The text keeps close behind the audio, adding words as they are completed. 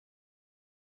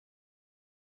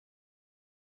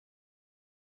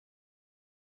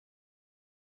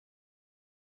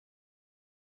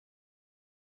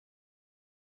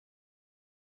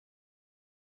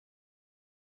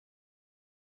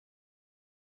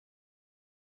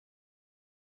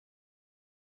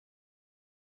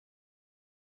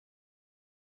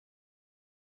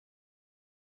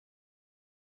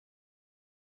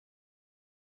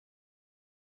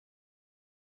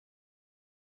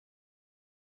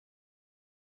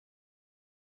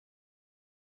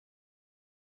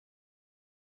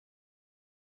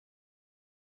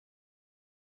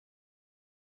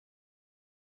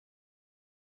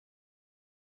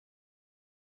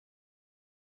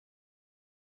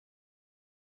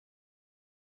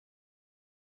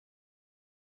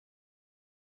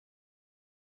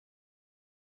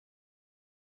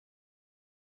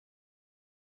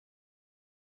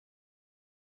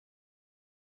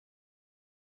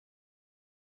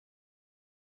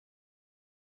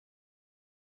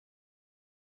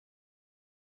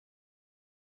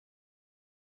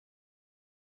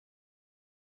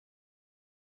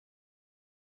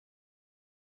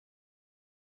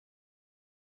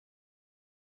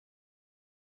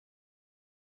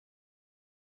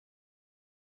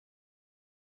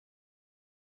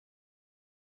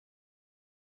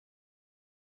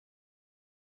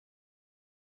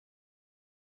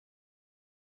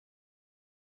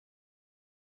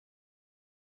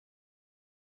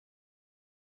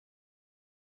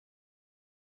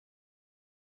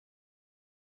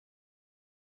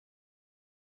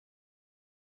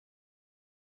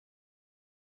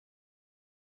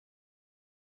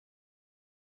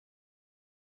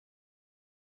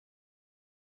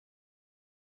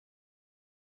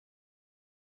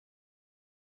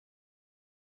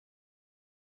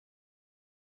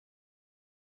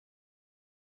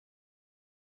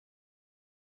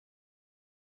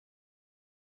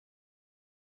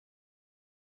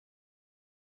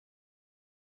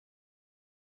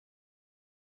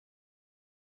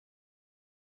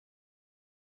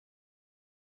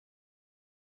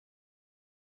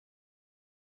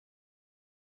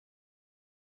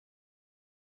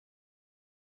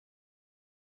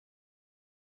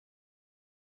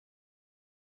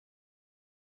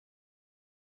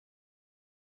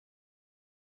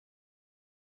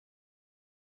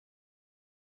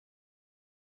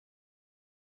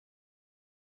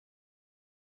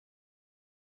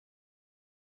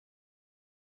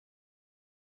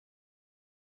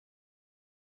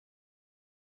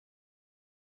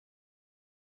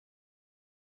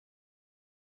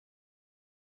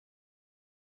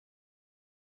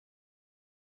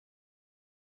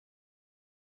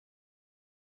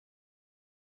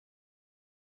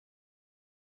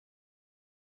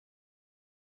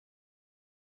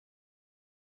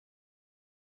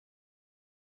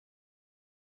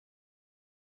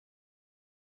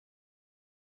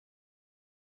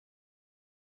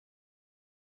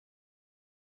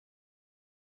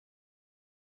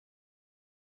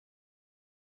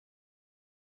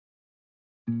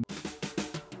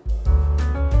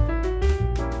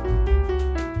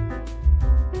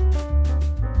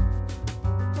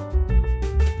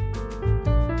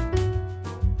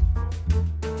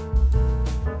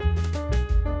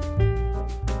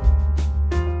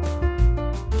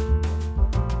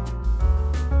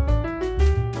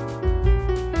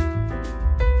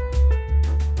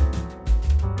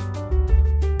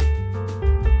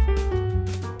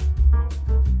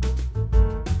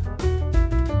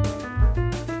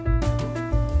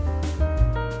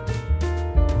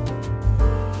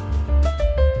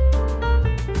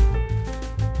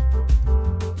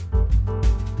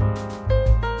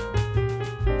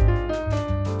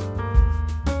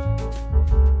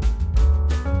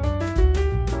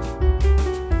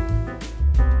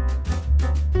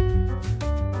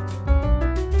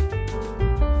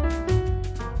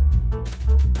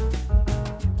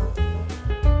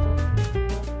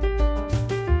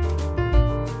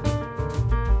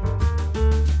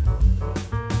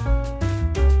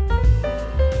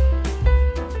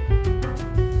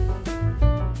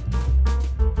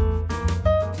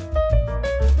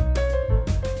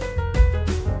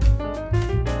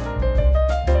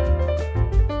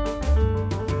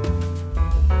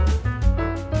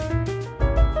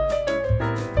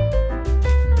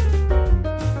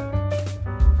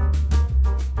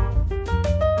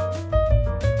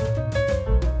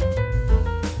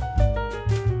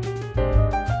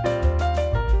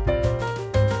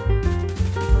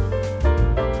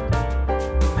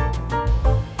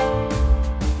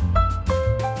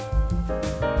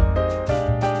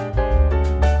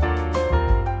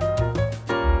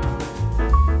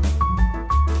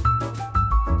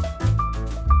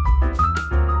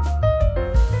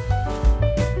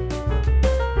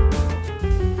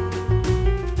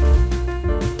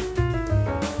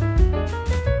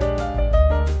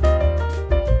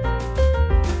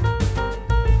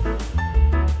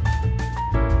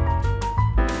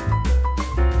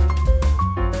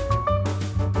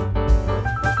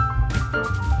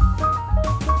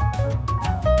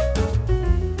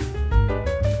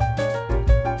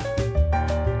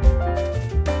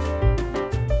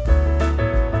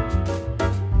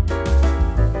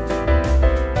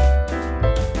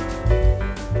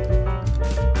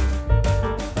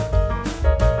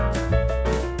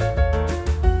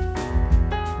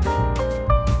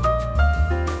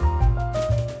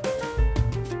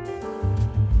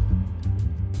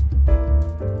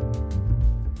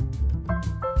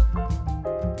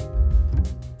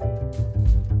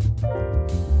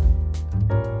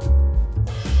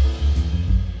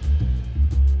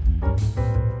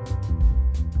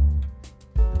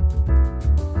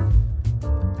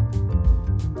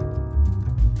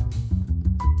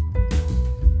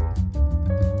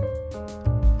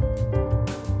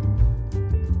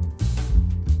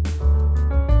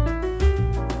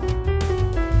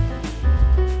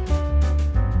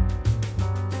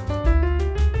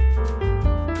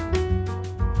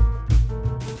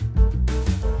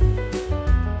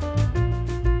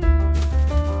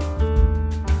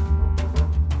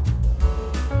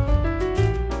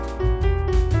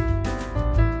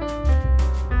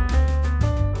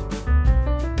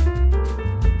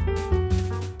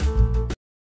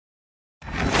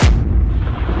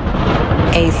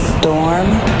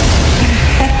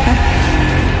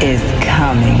is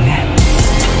coming.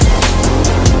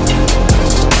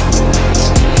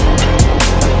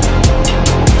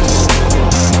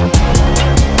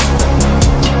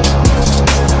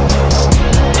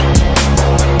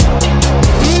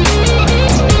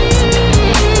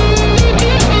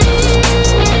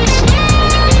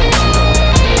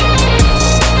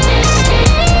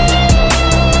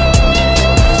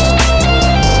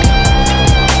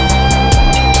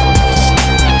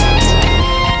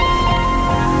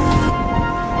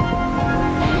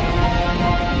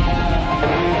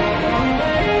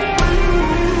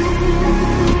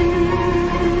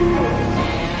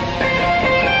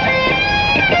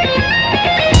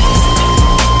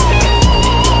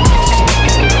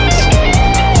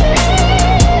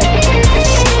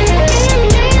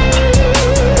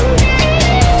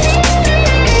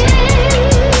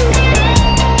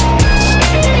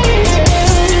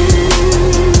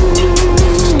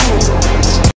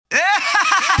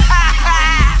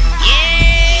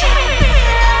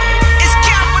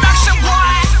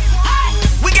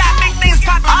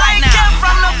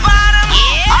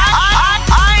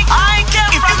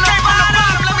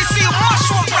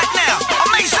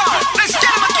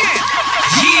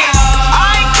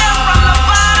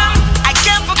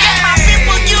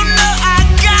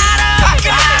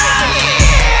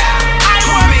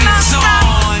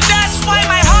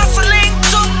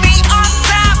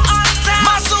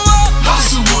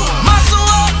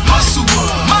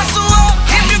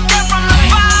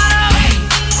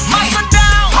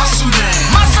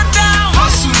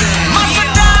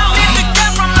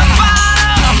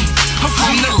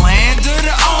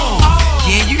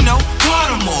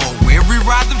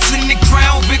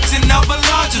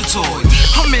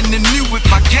 I'm in the new with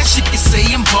my guess you can say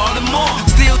I'm Baltimore.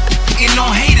 Still ain't no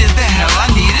haters, the hell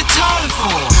I need a toilet for.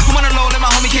 I'm on the low, let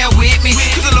my homie care with me.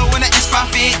 Cause the low in the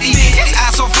S550. These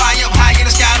eyes so fly up high in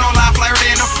the sky, don't lie, flyer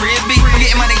than a frisbee. I'm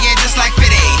getting money, yeah, just like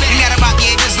Fitty. You got about,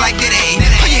 yeah, just like Diddy.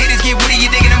 All your haters get witty,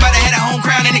 you digging, I'm about to head a home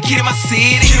crown and the kid in my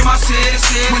city.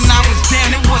 When I was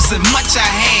down, it wasn't much I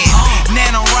had.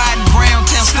 Now I'm riding brown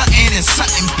town, stunting and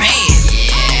something bad.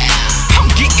 I'm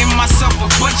getting myself a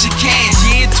bunch of cash,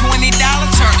 yeah, $20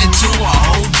 turned into a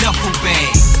whole duffel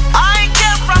bag. I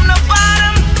came from the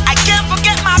bottom, I can't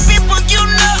forget my people, you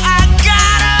know I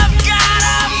got up. Yeah.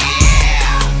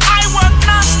 I work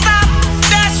non-stop,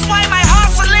 that's why my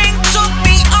hustling took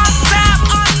me on top.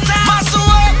 Muscle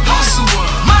up, muscle up,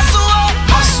 muscle up,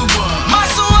 muscle up,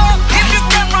 muscle up. If you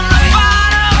came from the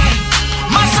bottom,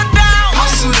 muscle down,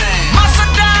 muscle down, muscle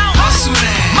down, muscle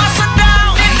down, muscle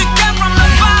down. If you came from the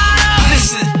bottom,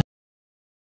 listen.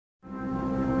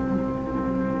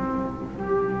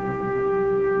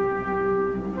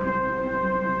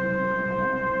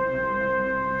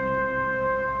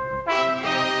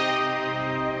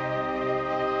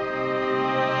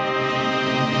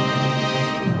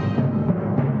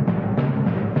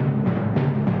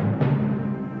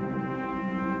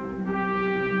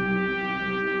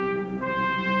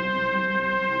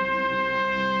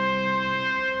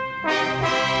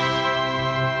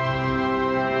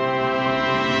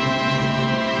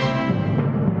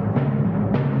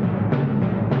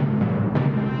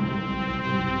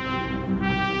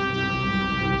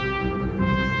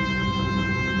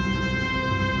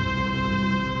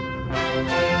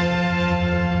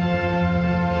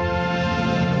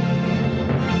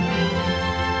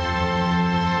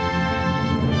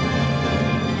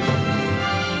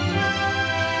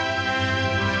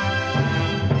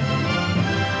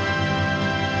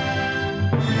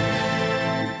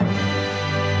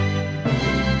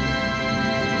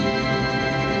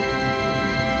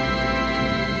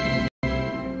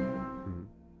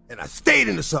 And I stayed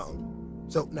into something.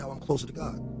 So now I'm closer to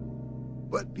God.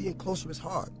 But being closer is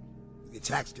hard. The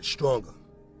attacks get stronger,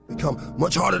 become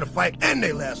much harder to fight, and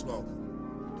they last longer.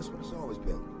 That's what it's always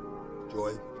been.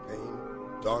 Joy with the pain,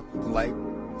 dark with the light,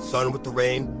 sun with the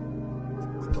rain.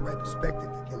 With the right perspective,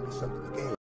 there can be something to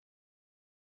gain.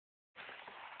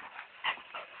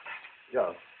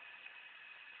 Yo,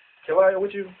 can I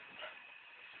with you?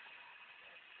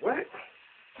 What?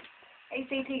 ACT,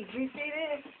 did you see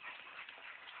this?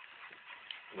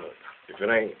 Look, if it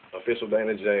ain't official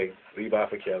DanaJay, Levi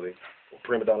for Kelly, or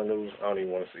Prima Donna News, I don't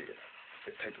even want to see it.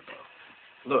 Just take the ball.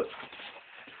 Look,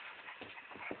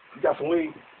 you got some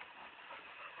weed?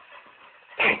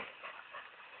 Dang.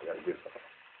 I gotta get some.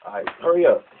 Alright, hurry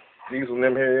up. Diesel and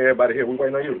them here, everybody here, we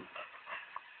waiting on you.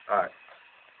 Alright.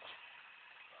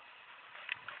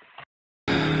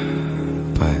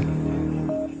 But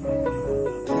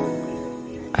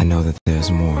I know that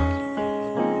there's more.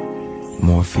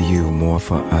 More for you, more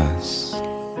for us.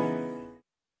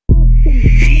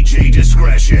 DJ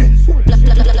discretion.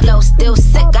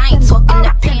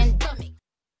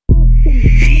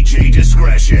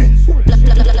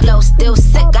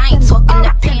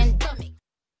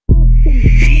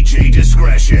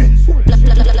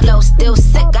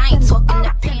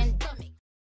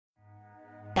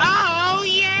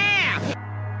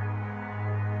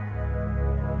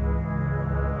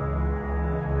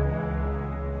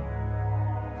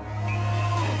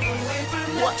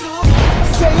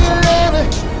 Say you love it,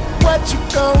 what you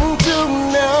gonna do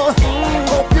now?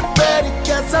 Hope you're ready,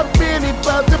 cause I'm really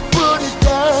about to put it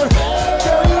down.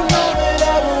 Girl, you know that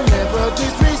I will never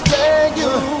disrespect you.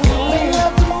 We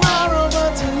love tomorrow,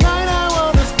 but tonight I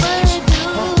wanna spank you.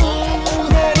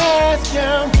 That ass,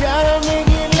 girl, gotta make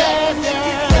it last,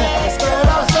 girl. Start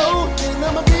off slow, then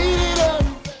I'ma beat it up.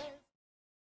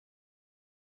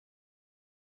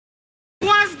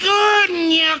 What's good,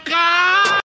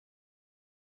 Nyaka?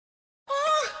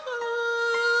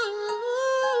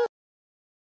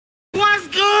 What's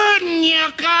good,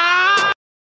 Nyaka?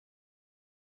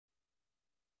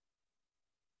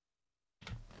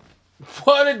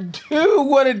 What it do?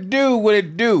 What it do? What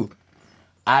it do?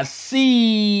 I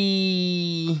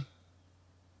see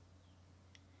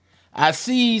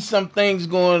some things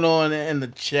going on in the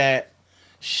chat.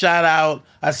 Shout out.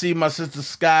 I see my sister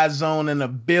Sky Zone in the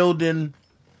building.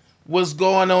 What's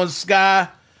going on, Sky?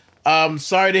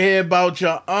 Sorry to hear about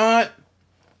your aunt.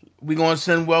 We're going to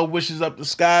send well wishes up to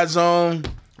Sky Zone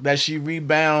that she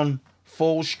rebound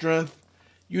full strength.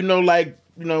 Sky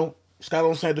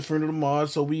don't say the funeral tomorrow,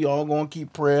 so we all going to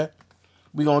keep prayer.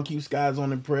 We going to keep Sky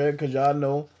Zone in prayer because y'all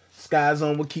know Sky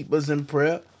Zone will keep us in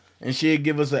prayer. And she'll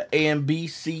give us an A and B,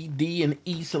 C, D, and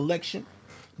E selection.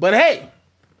 But hey,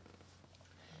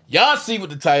 y'all see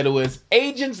what the title is.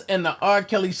 Agents in the R.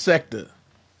 Kelly sector.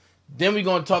 Then we're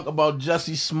going to talk about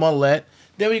Jussie Smollet.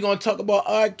 Then we're going to talk about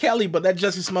R. Kelly. But that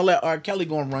Jussie Smollett, R. Kelly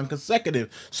going to run consecutive.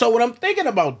 So what I'm thinking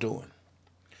about doing,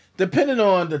 depending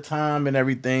on the time and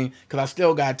everything, because I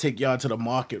still got to take y'all to the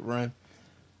market run.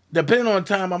 Depending on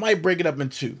time, I might break it up in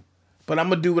two. But I'm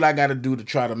going to do what I got to do to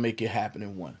try to make it happen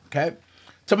in one. Okay?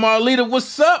 Tomorrow, Leader,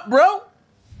 what's up, bro?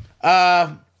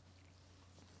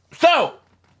 So,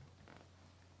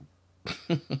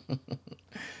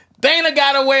 Dana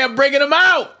got a way of breaking them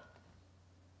out.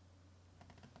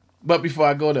 But before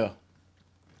I go there,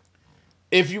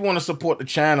 if you want to support the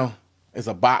channel, there's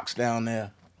a box down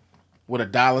there with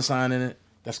a $sign in it.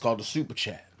 That's called the Super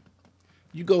Chat.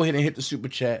 You go ahead and hit the Super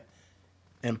Chat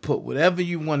and put whatever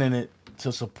you want in it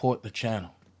to support the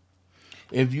channel.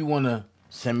 If you want to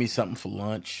send me something for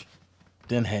lunch,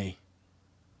 then hey,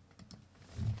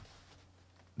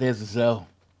 there's a Zelle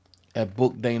at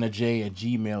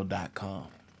bookdanajay@gmail.com.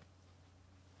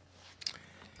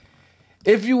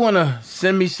 If you want to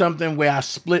send me something where I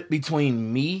split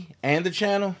between me and the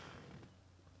channel,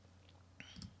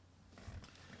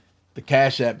 the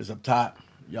Cash App is up top.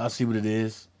 Y'all see what it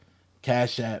is.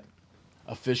 Cash App,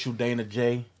 official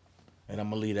DanaJay, and I'm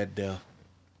going to leave that there.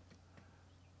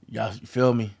 Y'all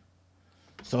feel me?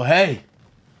 So, hey,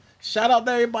 shout out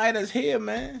to everybody that's here,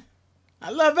 man. I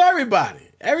love everybody.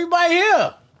 Everybody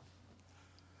here.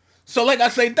 So, like I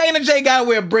say, DanaJay got a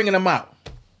way of bringing them out.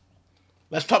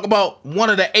 Let's talk about one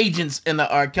of the agents in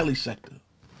the R. Kelly sector.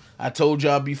 I told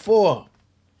y'all before,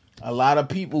 a lot of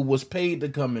people was paid to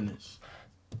come in this.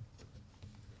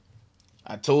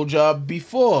 I told y'all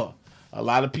before, a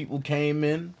lot of people came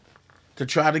in to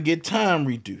try to get time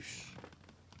reduced.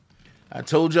 I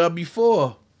told y'all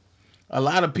before, a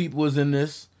lot of people was in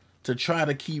this to try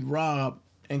to keep Rob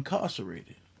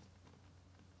incarcerated.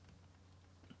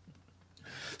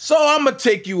 So I'm going to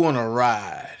take you on a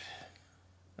ride.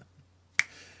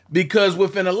 Because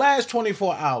within the last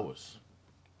 24 hours,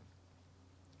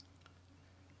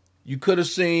 you could have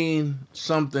seen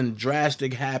something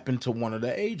drastic happen to one of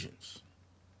the agents.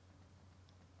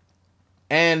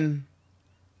 And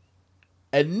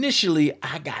initially,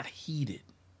 I got heated.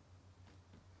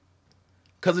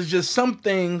 Because it's just some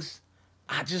things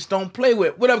I just don't play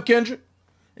with. What up, Kendrick?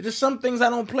 It's just some things I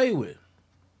don't play with.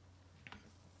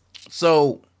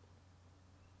 So,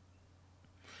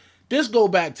 this go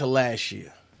back to last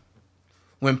year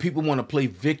when people want to play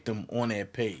victim on their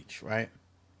page, right?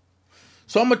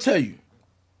 So I'm going to tell you,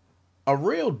 a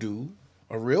real dude,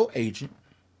 a real agent,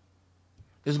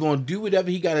 is going to do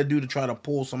whatever he got to do to try to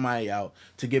pull somebody out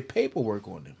to get paperwork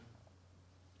on them.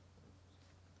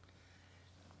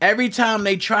 Every time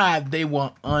they tried, they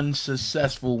were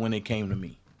unsuccessful when it came to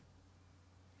me.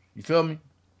 You feel me?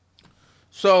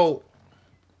 So,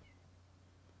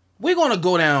 we're going to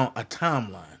go down a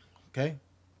timeline, okay?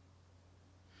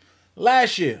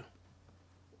 Last year,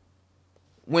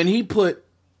 when he put,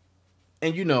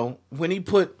 and you know, when he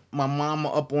put my mama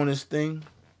up on his thing,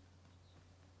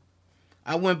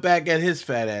 I went back at his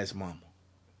fat ass mama.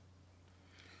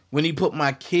 When he put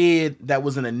my kid that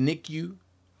was in a NICU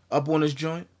up on his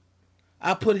joint,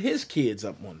 I put his kids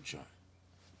up on the joint.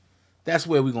 That's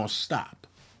where we're going to stop.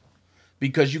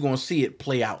 Because you're going to see it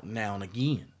play out now and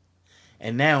again.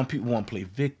 And now people want to play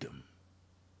victim.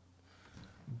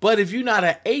 But if you're not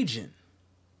an agent,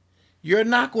 You're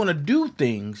not going to do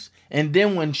things, and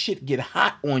then when shit get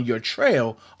hot on your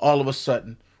trail, all of a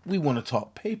sudden, we want to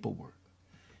talk paperwork.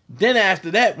 Then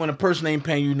after that, when a person ain't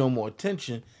paying you no more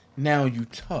attention, now you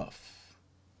tough.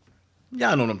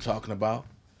 Y'all know what I'm talking about.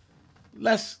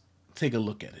 Let's take a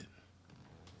look at it.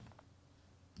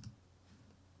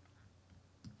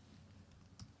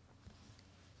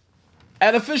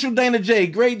 At Official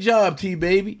DanaJay, great job,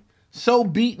 T-Baby. So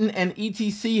beaten and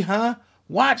etc, huh?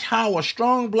 Watch how a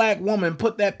strong black woman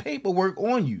put that paperwork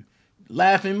on you.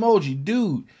 Laughing emoji.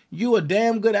 Dude, you a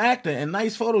damn good actor and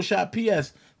nice Photoshop.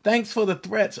 P.S. Thanks for the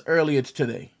threats earlier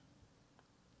today.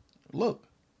 Look.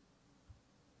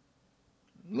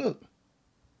 Look.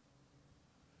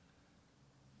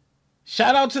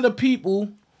 Shout out to the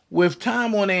people with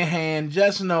time on their hand.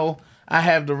 Just know I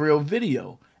have the real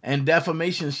video. And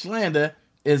defamation slander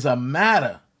is a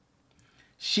matter.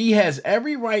 She has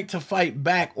every right to fight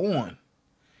back on.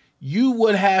 You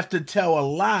would have to tell a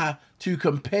lie to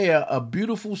compare a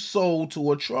beautiful soul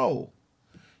to a troll.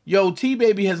 Yo,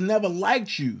 T-Baby has never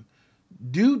liked you.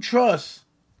 Do trust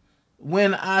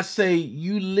when I say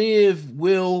you live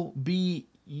will be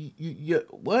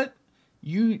what?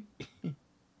 You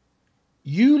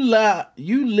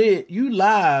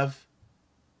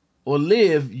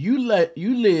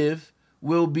live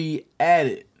will be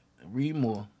added. Read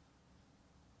more.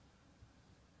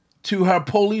 To her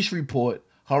police report,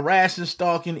 harassing,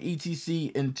 stalking,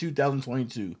 etc. in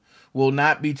 2022 will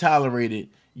not be tolerated.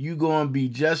 You gonna be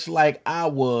just like I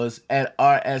was at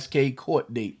RSK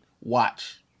court date.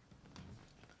 Watch.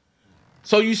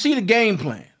 So you see the game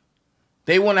plan.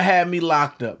 They want to have me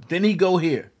locked up. Then he go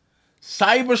here.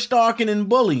 Cyber stalking and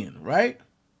bullying, right?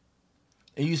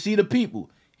 And you see the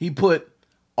people. He put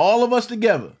all of us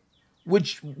together,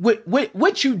 which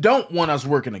you don't want us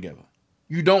working together.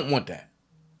 You don't want that,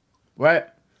 right?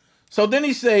 So then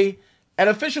he say, at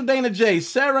Official DanaJay,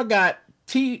 Sarah got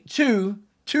two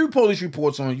police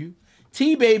reports on you.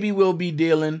 T-Baby will be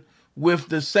dealing with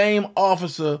the same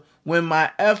officer when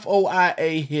my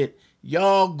FOIA hit.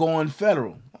 Y'all going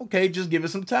federal. Okay, just give it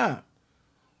some time.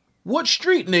 What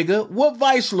street nigga, what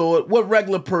vice lord, what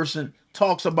regular person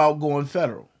talks about going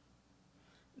federal?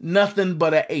 Nothing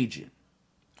but an agent.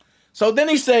 So then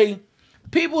he say,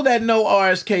 people that know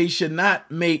RSK should not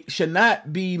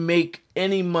make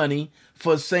any money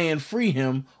for saying free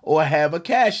him or have a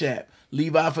cash app.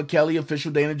 Levi for Kelly,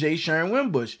 Official DanaJay, Sharon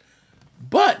Wimbush.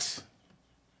 But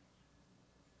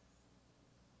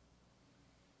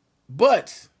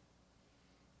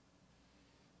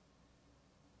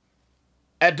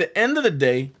at the end of the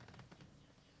day,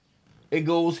 it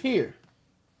goes here.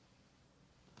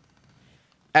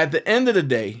 At the end of the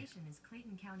day,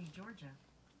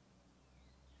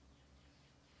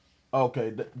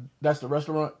 okay, that's the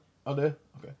restaurant out there?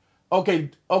 Okay,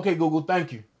 Google,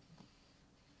 thank you.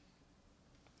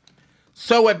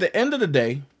 So at the end of the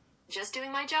day, just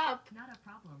doing my job. Not a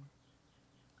problem.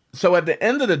 So at the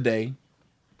end of the day,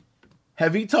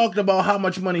 have he talked about how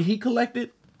much money he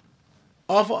collected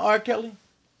off of R. Kelly?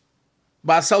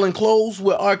 By selling clothes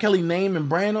with R. Kelly name and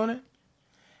brand on it?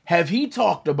 Have he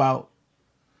talked about,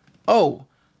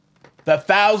 the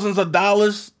thousands of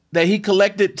dollars that he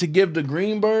collected to give to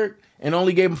Greenberg and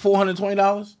only gave him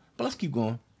 $420? But let's keep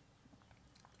going.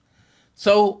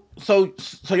 So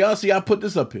y'all see, I put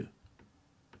this up here.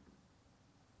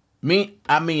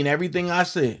 I mean everything I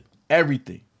said.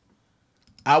 Everything.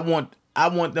 I want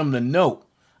them to know.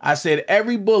 I said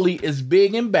every bully is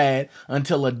big and bad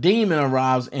until a demon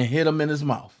arrives and hit him in his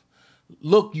mouth.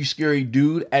 Look, you scary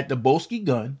dude at the Boski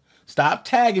gun. Stop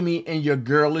tagging me in your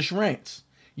girlish rants.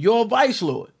 You're a vice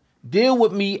lord. Deal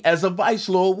with me as a vice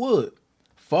lord would.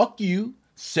 Fuck you,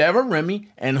 Sarah Remy,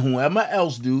 and whoever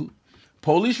else, dude.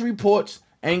 Police reports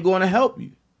ain't going to help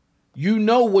you. You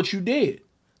know what you did.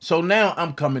 So now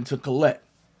I'm coming to collect.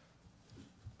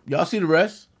 Y'all see the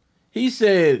rest? He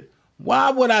said, why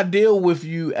would I deal with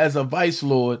you as a vice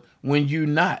lord when you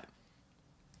not?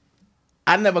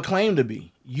 I never claimed to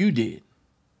be. You did.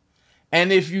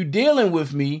 And if you dealing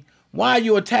with me, why are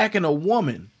you attacking a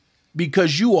woman?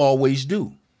 Because you always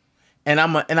do. And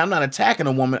I'm not attacking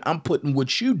a woman. I'm putting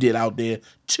what you did out there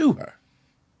to her.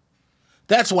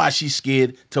 That's why she's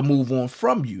scared to move on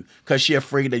from you, because she's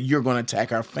afraid that you're going to attack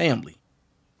her family.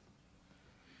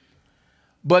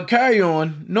 But carry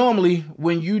on. Normally,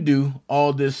 when you do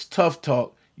all this tough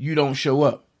talk, you don't show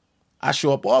up. I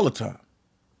show up all the time.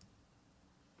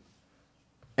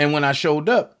 And when I showed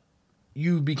up,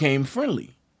 you became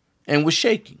friendly and was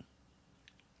shaking.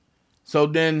 So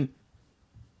then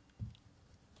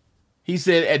he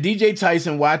said, at DJ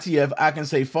Tyson YTF, I can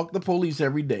say fuck the police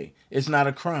every day. It's not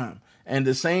a crime. And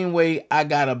the same way I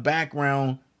got a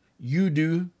background, You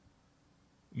do.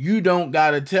 You don't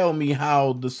got to tell me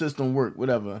how the system works,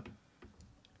 whatever.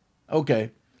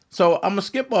 Okay. So I'm going to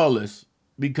skip all this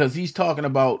because he's talking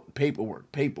about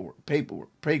paperwork.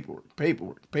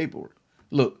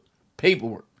 Look,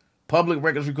 paperwork. Public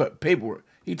records request, paperwork.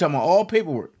 He talking about all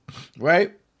paperwork,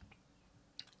 right?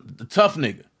 The tough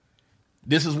nigga.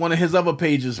 This is one of his other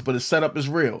pages, but his setup is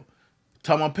real.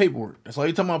 Talking about paperwork. That's all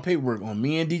he talking about, paperwork on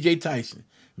me and DJ Tyson.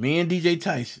 Me and DJ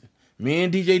Tyson. Me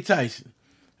and DJ Tyson.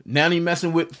 Now he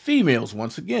messing with females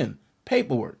once again.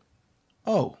 Paperwork.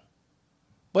 Oh.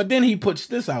 But then he puts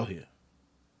this out here.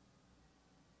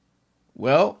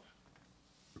 Well,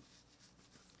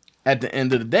 at the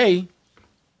end of the day,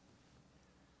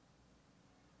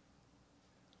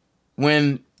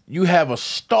 when you have a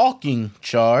stalking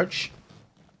charge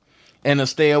and a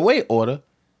stay away order,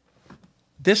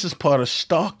 this is part of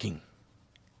stalking.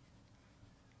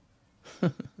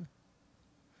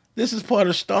 This is part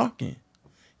of stalking.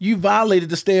 You violated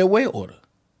the stay away order.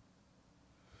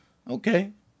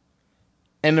 Okay.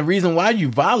 And the reason why you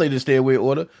violated the stay away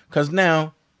order, because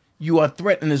now you are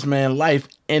threatening this man's life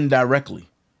indirectly.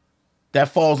 That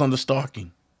falls under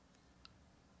stalking.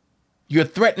 You're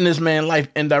threatening this man's life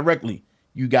indirectly.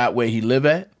 You got where he live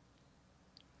at.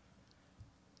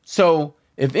 So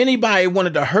if anybody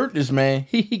wanted to hurt this man,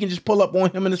 he can just pull up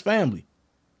on him and his family.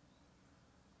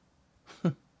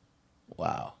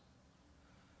 Wow.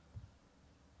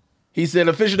 He said,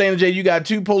 official DanaJay, you got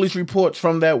 2 police reports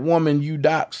from that woman you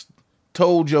doxed.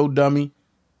 Told your dummy.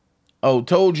 Oh,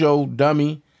 told your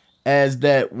dummy as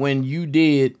that when you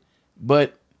did,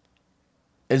 but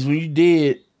as when you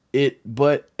did it,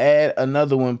 but add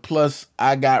another one. Plus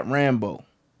I got Rambo.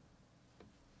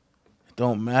 It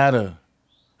don't matter.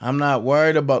 I'm not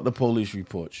worried about the police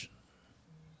reports.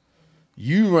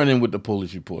 You running with the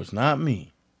police reports, not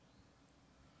me.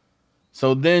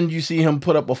 So then you see him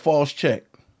put up a false check.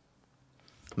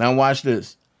 Now watch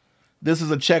this. This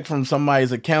is a check from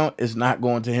somebody's account. It's not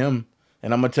going to him.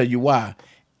 And I'm going to tell you why.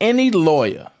 Any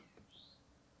lawyer,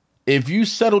 if you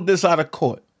settled this out of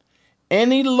court,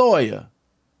 any lawyer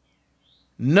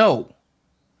know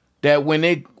that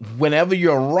whenever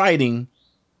you're writing,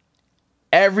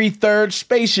 every third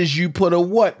spaces you put a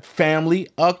what, family?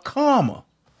 A comma.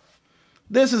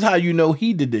 This is how you know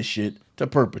he did this shit to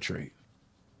perpetrate.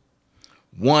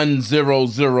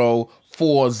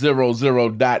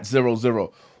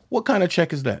 100,400.00. What kind of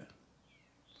check is that?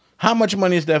 How much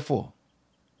money is that for?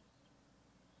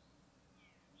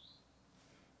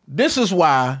 This is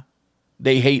why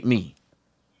they hate me.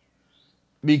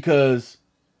 Because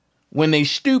when they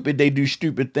stupid, they do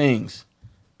stupid things.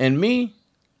 And me,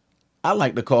 I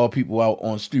like to call people out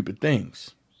on stupid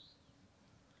things.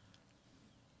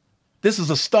 This is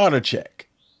a starter check.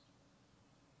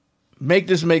 Make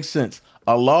this make sense.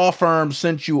 A law firm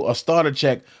sent you a starter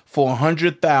check for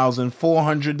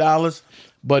 $100,400,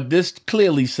 but this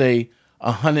clearly say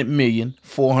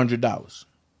 $100,400,000.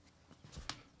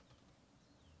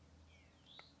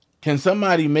 Can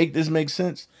somebody make this make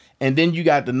sense? And then you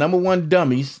got the #1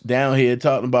 dummies down here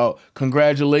talking about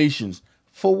congratulations.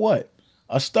 For what?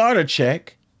 A starter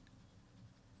check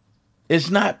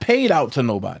is not paid out to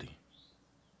nobody.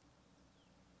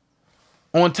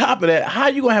 On top of that, how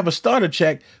you gonna have a starter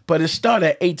check, but it start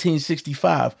at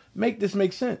 $1865? Make this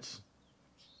make sense.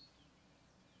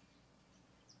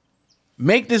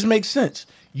 Make this make sense.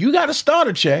 You got a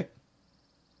starter check.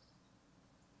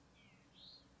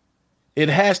 It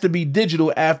has to be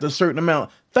digital after a certain amount.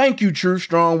 Thank you, True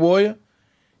Strong Warrior.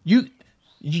 You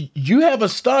have a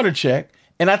starter check,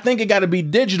 and I think it got to be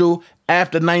digital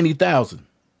after 90,000.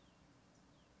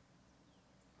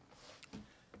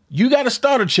 You got a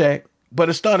starter check, but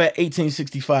it started at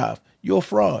 1865. You're a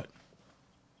fraud.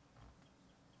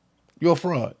 You're a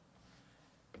fraud.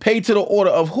 Paid to the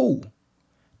order of who?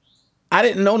 I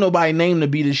didn't know nobody named to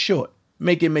be this short.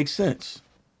 Make it make sense.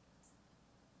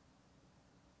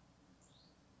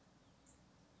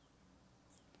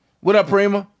 What up,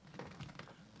 Prima?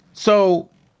 So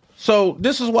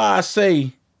this is why I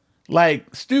say,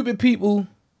 like, stupid people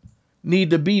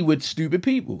need to be with stupid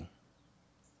people.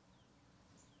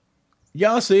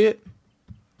 Y'all see it?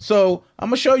 So I'm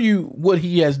going to show you what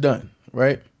he has done,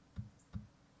 right?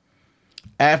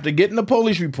 After getting the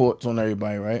police reports on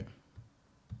everybody, right?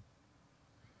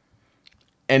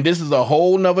 And this is a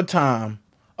whole nother time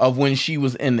of when she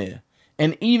was in there.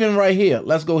 And even right here,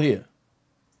 let's go here.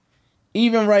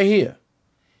 Even right here,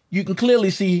 you can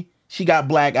clearly see she got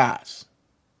black eyes.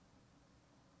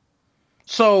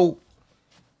 So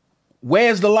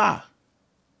where's the lie?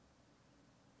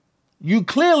 You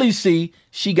clearly see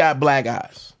she got black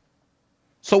eyes.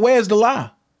 So where's the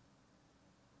lie?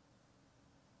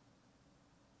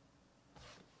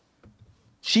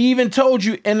 She even told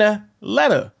you in a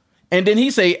letter. And then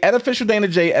he say, at official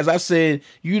DanaJay, as I said,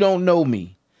 you don't know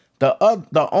me.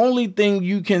 The only thing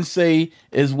you can say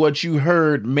is what you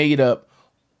heard made up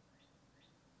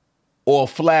or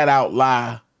flat out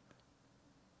lie.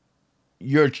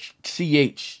 Your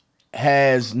CH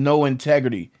has no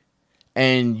integrity.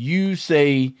 And you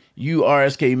say you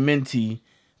RSK Minty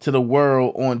to the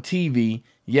world on TV,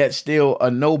 yet still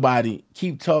a nobody.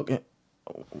 Keep talking.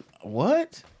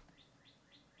 What?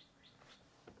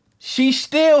 She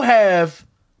still have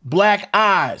black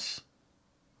eyes.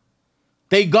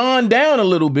 They gone down a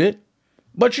little bit,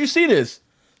 but you see this.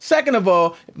 Second of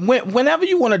all, whenever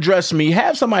you want to address me,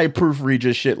 have somebody proofread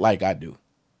your shit like I do.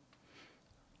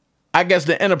 I guess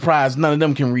the Enterprise, none of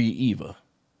them can read either.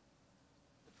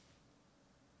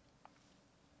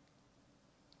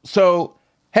 So,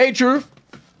 hey, Truth.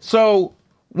 So,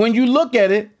 when you look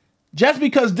at it, just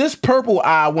because this purple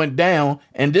eye went down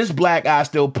and this black eye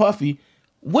still puffy,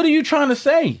 what are you trying to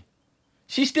say?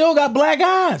 She still got black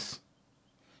eyes.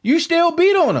 You still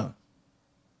beat on her.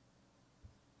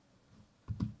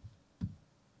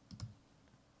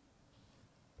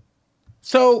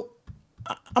 So,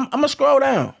 I'm going to scroll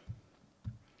down.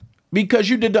 Because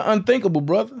you did the unthinkable,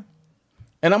 brother.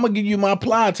 And I'm going to give you my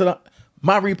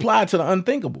reply to the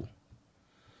unthinkable.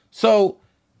 So,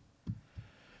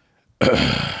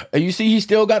 you see he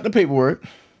still got the paperwork.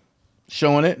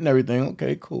 Showing it and everything.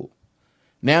 Okay, cool.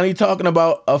 Now he's talking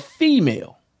about a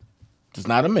female. It's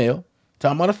not a male.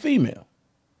 Talking about a female.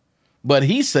 But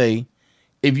he say,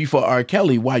 if you for R.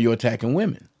 Kelly, why you attacking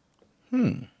women?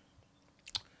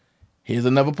 Here's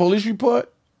another police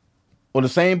report. Or the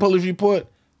same police report.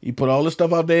 He put all the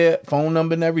stuff out there, phone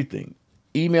number and everything.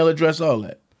 Email address, all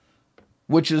that.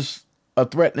 Which is a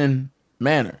threatening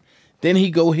manner. Then he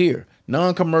go here.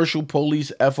 Non-commercial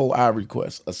police FOI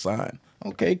request assigned.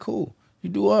 Okay, cool. You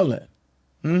do all that.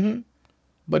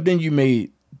 But then you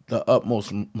made the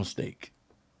utmost mistake.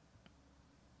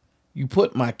 You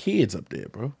put my kids up there,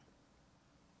 bro.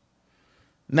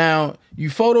 Now, you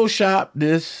Photoshop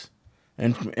this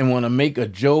and want to make a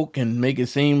joke and make it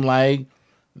seem like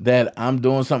that I'm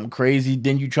doing something crazy.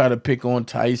 Then you try to pick on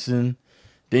Tyson.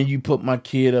 Then you put my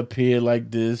kid up here like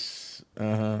this.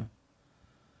 Then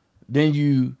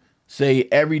you say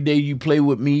every day you play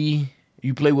with me,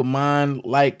 you play with mine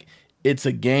like it's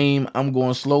a game. I'm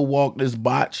going to slow walk this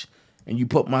botch. And you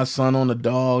put my son on the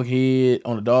dog head,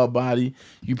 on the dog body.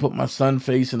 You put my son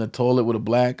face in the toilet with a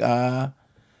black eye.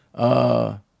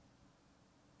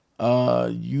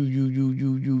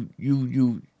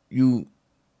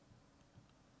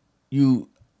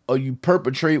 You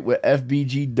perpetrate with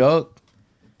FBG Duck,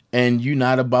 and you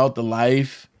not about the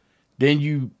life. Then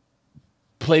you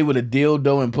play with a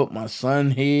dildo and put my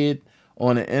son head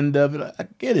on the end of it. I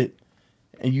get it.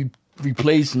 And you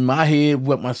replace my head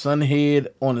with my son's head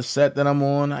on the set that I'm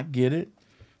on. I get it.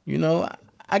 You know,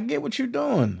 I get what you're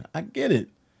doing. I get it.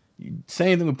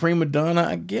 Same thing with Prima Donna.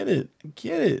 I get it. I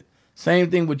get it. Same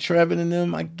thing with Trevor and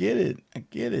them. I get it. I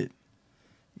get it.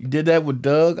 You did that with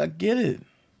Doug. I get it.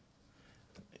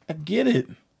 I get it.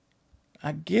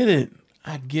 I get it.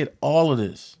 I get all of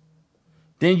this.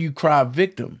 Then you cry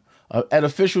victim. At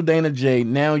official DanaJay,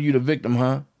 now you the victim,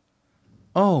 huh?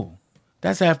 Oh,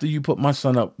 that's after you put my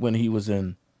son up when he was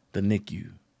in the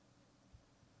NICU.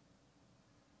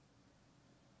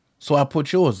 So I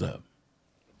put yours up.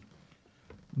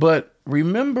 But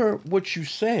remember what you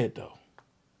said, though.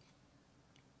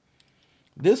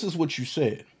 This is what you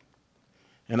said.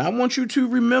 And I want you to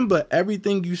remember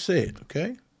everything you said,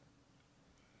 okay?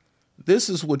 This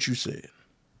is what you said.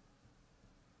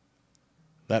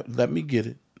 Let me get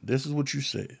it. This is what you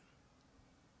said.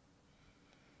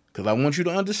 Because I want you to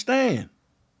understand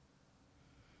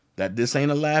that this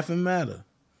ain't a laughing matter.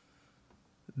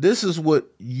 This is what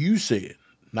you said.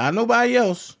 Not nobody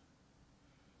else.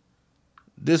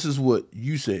 This is what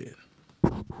you said.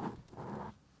 Said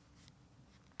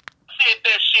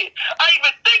that shit. I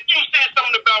even think you said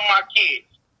something about my kids.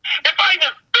 If I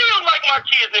even feel like my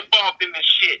kids involved in this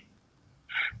shit.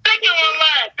 Think you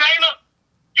online, Dana.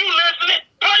 You listening?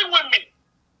 Play with me.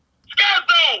 Sky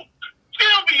Zone,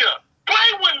 Sylvia, play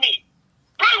with me.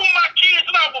 Play with my kids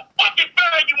and I will fucking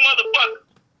find you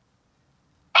motherfuckers.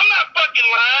 I'm not fucking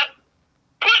lying.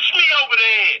 Push me over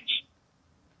the edge.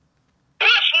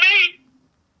 Push me.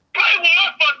 Play with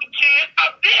my fucking kids. I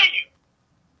dare you.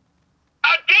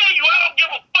 I dare you. I don't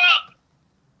give a fuck.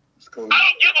 I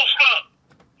don't give a fuck.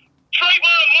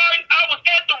 Trayvon Martin, I was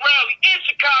at the rally in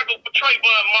Chicago for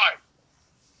Trayvon Martin.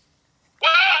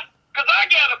 Why? Because I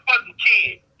got a fucking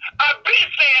kid. I've been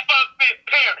saying unfit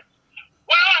parents.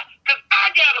 Why? Because I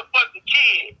got a fucking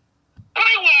kid.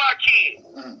 Play with my kid.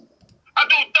 I I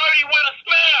do 30 with a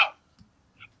smile.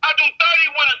 I do 30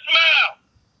 with a smile.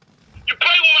 You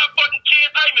play with my fucking kids.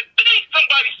 I even think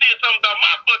somebody said something about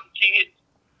my fucking kids.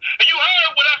 And you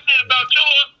heard what I said about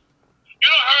yours. You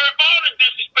done heard all the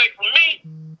disrespect from me.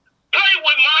 Play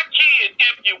with my kids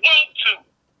if you want to.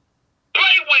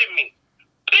 Play with me.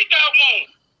 Think I won't.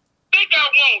 Think I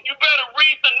won't. You better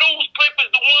read the news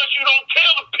clippings, the ones you don't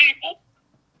tell the people.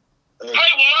 Hey, play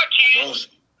with my kids.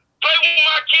 Play with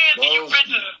my kids and you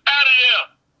bitches is out of there.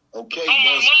 Okay,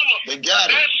 mama. They got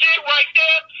it. That shit right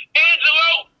there,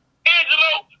 Angelo,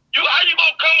 how you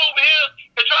gonna come over here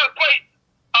and try to play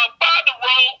a father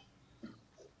role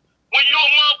when you a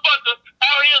motherfucker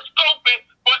out here scoping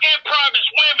for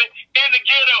impoverished women in the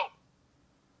ghetto?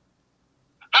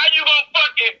 How you gonna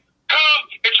fucking come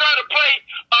and try to play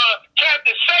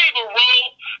Captain Saver role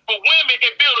for women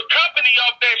and build a company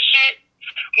off that shit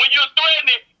when you're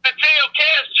threatening to tell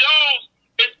Cass Jones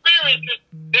experiences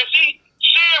that she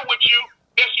shared with you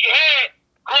that she had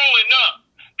growing up?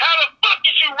 How the fuck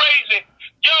is you raising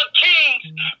young kings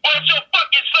but your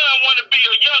fucking son want to be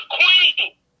a young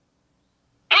queen?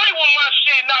 Play with my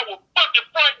shit and I will fucking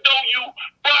front door you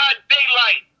broad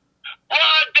daylight.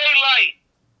 Broad daylight.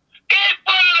 In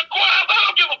front of the choir, I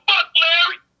don't give a fuck,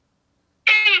 Larry.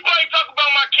 Anybody talk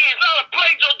about my kids, I'll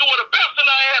play your daughter, bounce in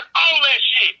her ass, all that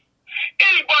shit.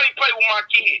 Anybody play with my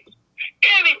kids.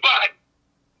 Anybody.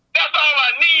 That's all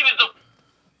I need is a...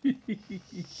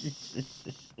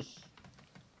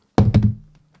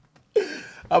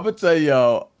 I'm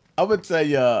gonna tell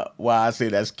y'all why I say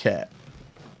that's cap.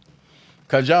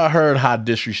 Cause y'all heard how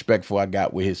disrespectful I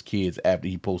got with his kids after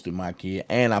he posted my kid,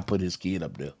 and I put his kid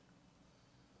up there.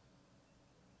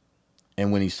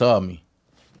 And when he saw me,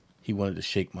 he wanted to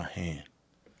shake my hand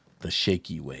the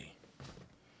shaky way.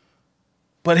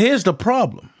 But here's the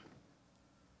problem.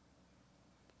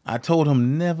 I told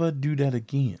him never do that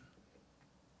again,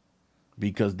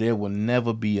 because there will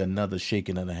never be another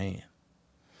shaking of the hand.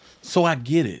 So I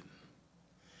get it.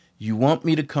 You want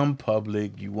me to come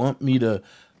public. You want me to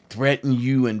threaten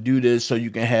you and do this so you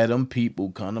can have them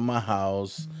people come to my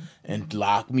house and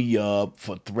lock me up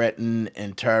for threatening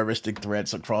and terroristic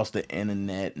threats across the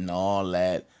internet and all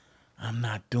that. I'm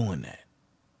not doing that.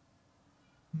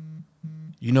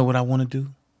 You know what I want to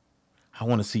do? I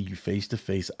want to see you face to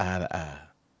face, eye to eye.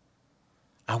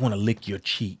 I want to lick your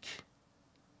cheek.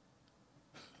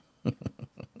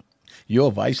 You're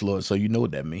a vice lord, so you know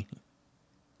what that means.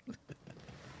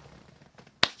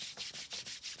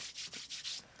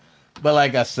 But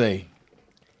like I say,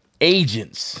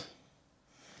 agents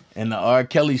in the R.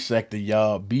 Kelly sector,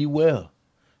 y'all, be well.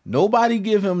 Nobody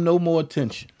give him no more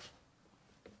attention.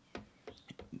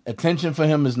 Attention for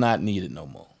him is not needed no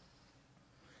more.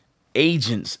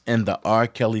 Agents in the R.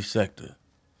 Kelly sector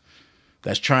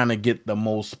that's trying to get the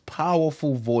most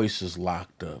powerful voices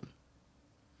locked up.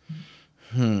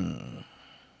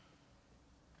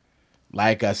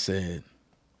 Like I said,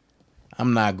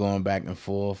 I'm not going back and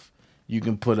forth. You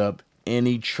can put up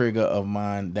any trigger of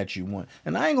mine that you want.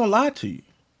 And I ain't gonna lie to you.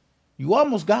 You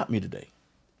almost got me today.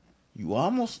 You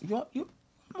almost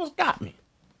got me.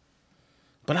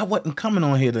 But I wasn't coming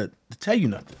on here to tell you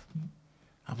nothing.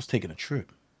 I was taking a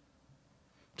trip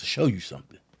to show you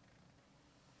something.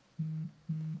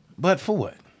 But for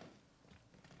what?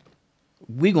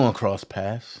 We gonna cross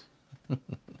paths.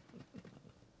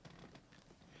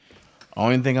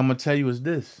 Only thing I'm gonna tell you is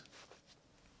this.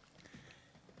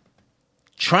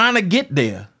 Trying to get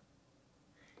there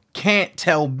can't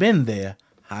tell been there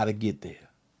how to get there.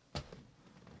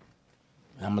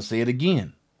 I'm gonna say it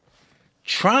again.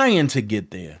 Trying to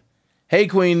get there. Hey,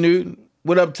 Queen Newton.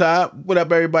 What up, Top? What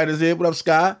up, everybody that's here? What up,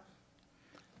 Sky?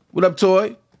 What up,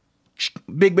 Toy?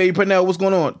 Big Baby Pernell, what's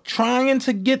going on? Trying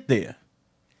to get there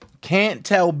can't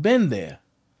tell been there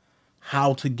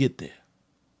how to get there.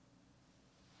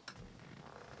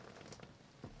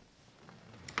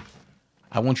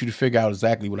 I want you to figure out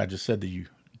exactly what I just said to you,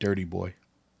 dirty boy.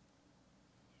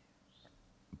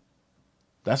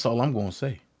 That's all I'm going to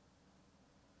say.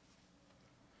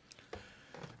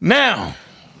 Now,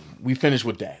 we finished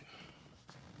with that.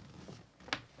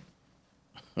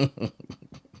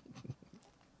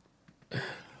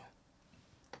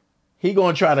 He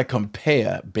going to try to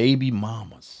compare baby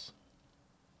mamas.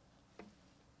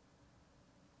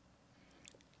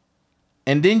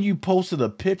 And then you posted a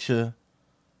picture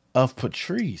of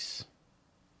Patrice.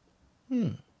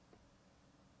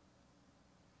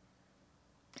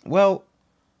 Well,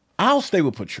 I'll stay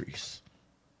with Patrice.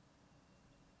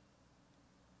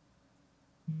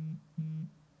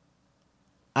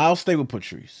 I'll stay with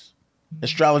Patrice.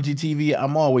 Astrology TV,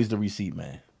 I'm always the receipt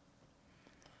man.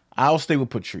 I'll stay with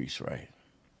Patrice, right?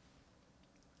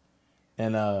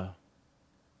 And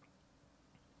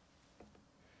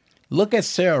look at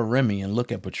Sarah Remy and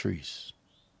look at Patrice.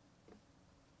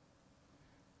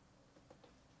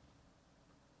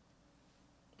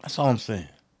 That's all I'm saying.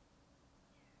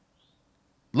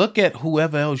 Look at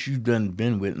whoever else you've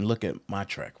been with and look at my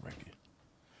track record.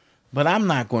 But I'm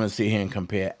not going to sit here and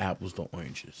compare apples to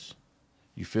oranges.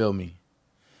 You feel me?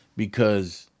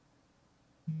 Because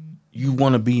you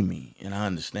want to be me, and I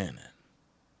understand that.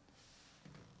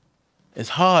 It's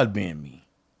hard being me.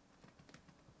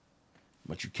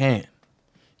 But you can't.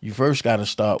 You first got to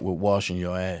start with washing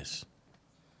your ass.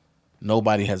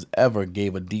 Nobody has ever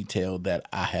gave a detail that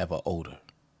I have an odor.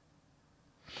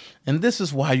 And this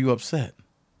is why you're upset.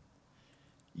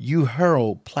 You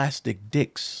hurl plastic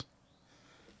dicks.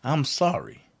 I'm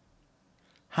sorry.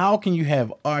 How can you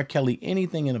have R. Kelly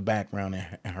anything in the background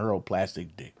and hurl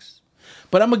plastic dicks?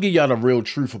 But I'm going to give y'all the real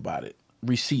truth about it.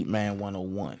 Receipt Man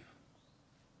 101.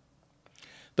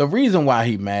 The reason why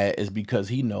he mad is because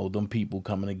he know them people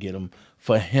coming to get him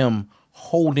for him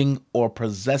holding or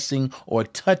possessing or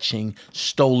touching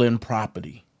stolen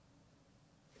property.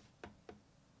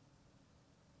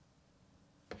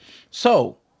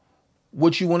 So,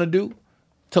 what you want to do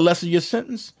to lessen your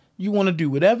sentence? You want to do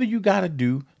whatever you got to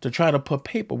do to try to put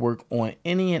paperwork on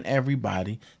any and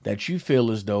everybody that you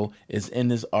feel as though is in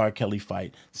this R. Kelly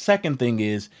fight. Second thing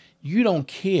is, you don't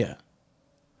care.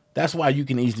 That's why you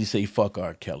can easily say, fuck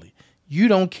R. Kelly. You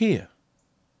don't care.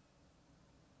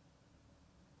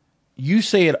 You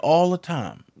say it all the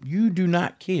time. You do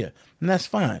not care. And that's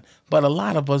fine. But a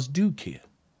lot of us do care.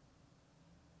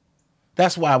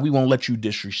 That's why we won't let you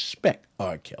disrespect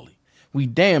R. Kelly. We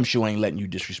damn sure ain't letting you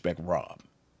disrespect Rob.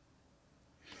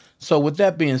 So with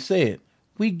that being said,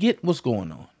 we get what's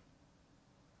going on.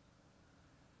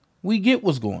 We get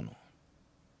what's going on.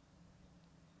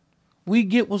 We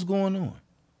get what's going on.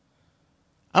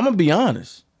 I'm going to be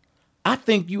honest. I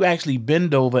think you actually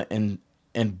bend over and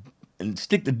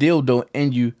stick the dildo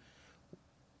in you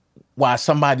while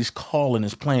somebody's calling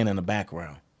is playing in the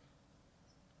background.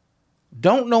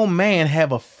 Don't no man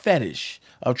have a fetish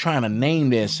of trying to name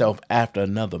theirself after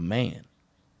another man.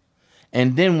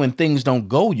 And then when things don't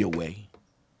go your way,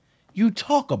 you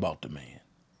talk about the man.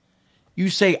 You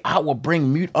say, I will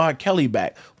bring mute R. Kelly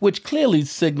back, which clearly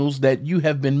signals that you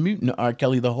have been muting R.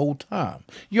 Kelly the whole time.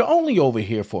 You're only over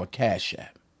here for a cash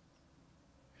app.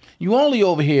 You're only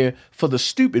over here for the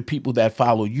stupid people that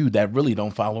follow you that really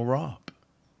don't follow Rob.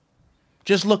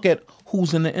 Just look at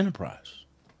who's in the enterprise.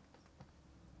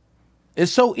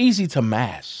 It's so easy to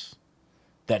mask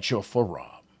that you're for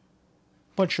Rob,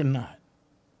 but you're not.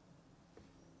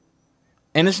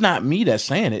 And it's not me that's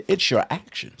saying it. It's your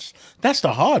actions. That's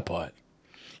the hard part.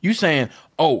 You saying,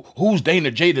 oh, who's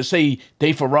DanaJay to say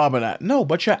they for Rob and I? No,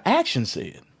 but your actions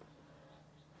said.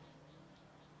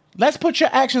 Let's put your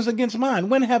actions against mine.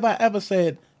 When have I ever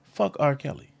said, fuck R.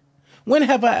 Kelly? When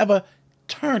have I ever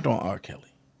turned on R.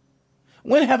 Kelly?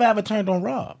 When have I ever turned on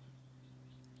Rob?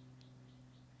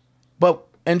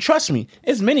 And trust me,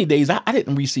 it's many days I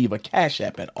didn't receive a cash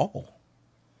app at all.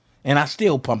 And I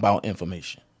still pump out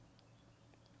information.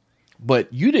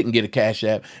 But you didn't get a cash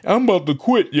app. I'm about to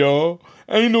quit, y'all.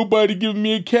 Ain't nobody giving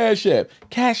me a cash app.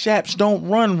 Cash apps don't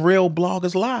run real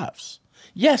bloggers' lives.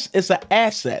 Yes, it's an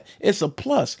asset. It's a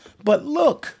plus. But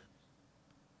look,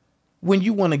 when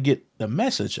you want to get the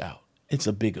message out, it's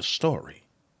a bigger story.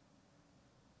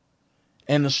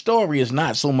 And the story is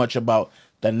not so much about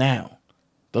the now.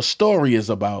 The story is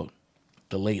about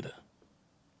the later.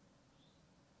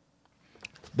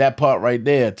 That part right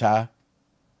there, Ty.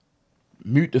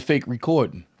 Mute the fake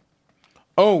recording.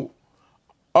 Oh,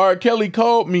 R. Kelly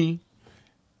called me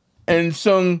and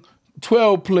sung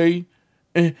 12 play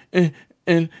and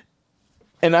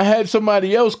I had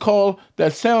somebody else call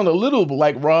that sound a little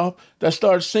like Rob that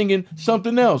started singing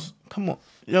something else. Come on.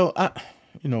 Yo,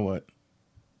 you know what?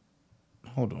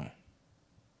 Hold on.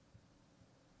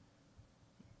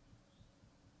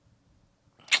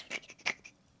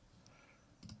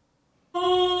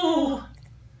 Oh,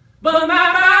 but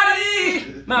my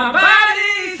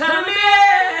body's a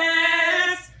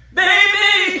mess,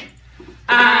 baby.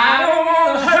 I don't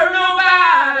want to hurt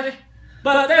nobody,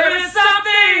 but there is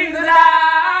something that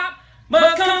I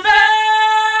must confess.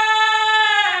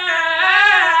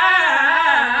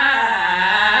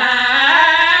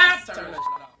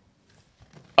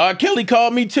 R. Kelly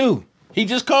called me too. He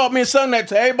just called me and sung that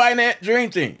to everybody in that dream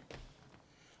team.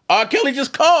 R. Kelly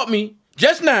just called me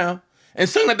just now and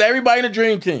sung that to everybody in the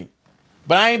dream team.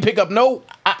 But I ain't pick up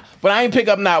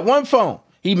not one phone.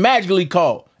 He magically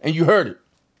called and you heard it.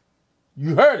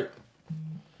 You heard it.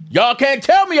 Y'all can't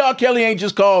tell me R. Kelly ain't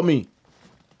just called me.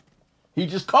 He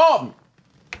just called me.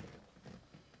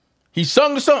 He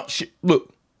sung the song. Shit,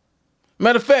 look.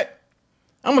 Matter of fact,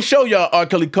 I'm gonna show y'all R.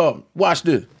 Kelly called me. Watch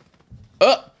this.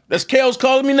 That's Kels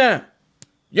calling me now.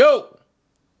 Yo.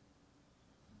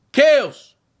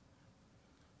 Kels.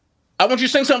 I want you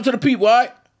to sing something to the people, all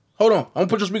right? Hold on. I'm gonna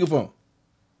put your speakerphone.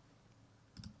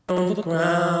 On the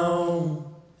ground,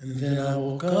 and then I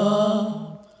woke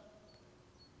up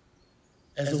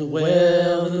as a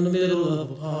well in the middle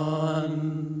of a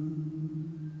pond.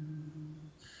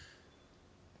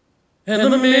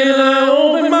 And the minute I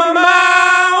opened my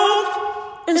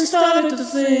mouth and started to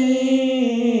sing,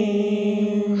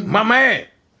 my man,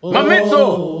 my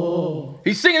mentor,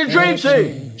 he's singing the dream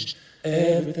thing.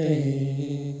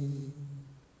 Everything.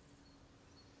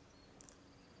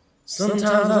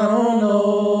 Sometimes I don't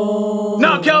know.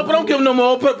 No, Kel, but don't give him no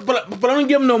more. But don't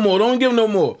give him no more. Don't give him no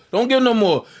more. Don't give him no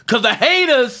more. Cause the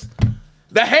haters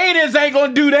ain't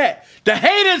gonna do that. The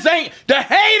haters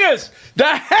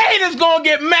gonna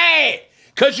get mad.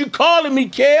 Cause you calling me,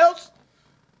 Kels.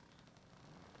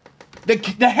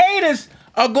 The haters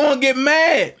are gonna get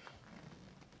mad.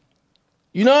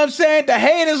 You know what I'm saying? The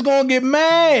haters gonna get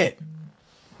mad.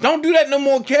 Don't do that no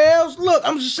more, Kels. Look,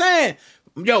 I'm just saying.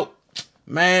 Yo,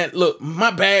 man, look,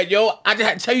 my bad, yo. I just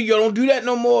had to tell you, yo, don't do that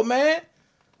no more, man.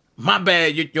 My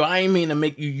bad, yo. I ain't mean to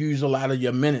make you use a lot of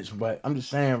your minutes, but I'm just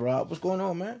saying, Rob. What's going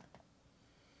on, man?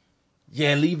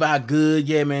 Yeah, Levi good.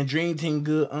 Yeah, man. Dream Team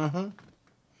good.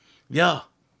 Yeah.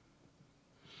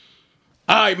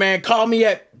 All right, man. Call me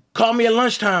at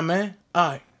lunchtime, man.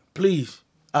 All right, please.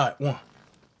 All right, one.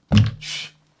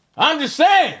 I'm just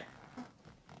saying.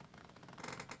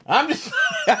 I'm just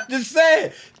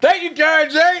saying. Thank you,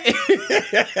 DanaJay.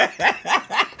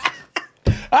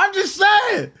 I'm just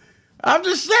saying. R.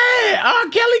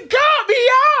 Kelly called me,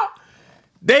 y'all.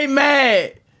 They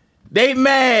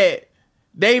mad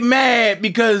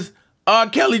because R.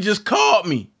 Kelly just called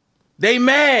me. They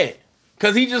mad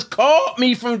because he just called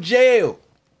me from jail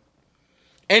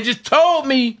and just told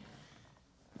me,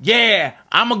 yeah,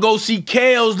 I'm going to go see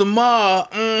Kels tomorrow.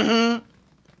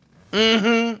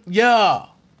 Yeah.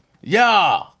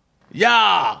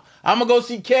 I'm going to go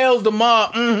see Kels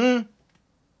tomorrow.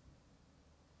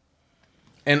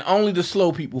 And only the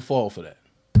slow people fall for that.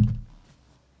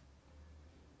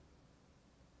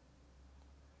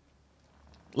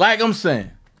 Like I'm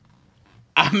saying.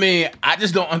 I mean, I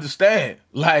just don't understand.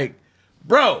 Like,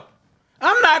 bro,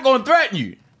 I'm not going to threaten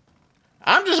you.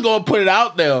 I'm just going to put it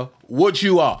out there what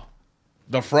you are.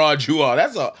 The fraud you are.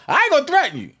 That's all. I ain't going to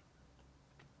threaten you.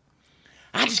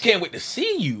 I just can't wait to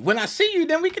see you. When I see you,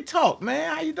 then we can talk,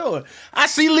 man. How you doing? I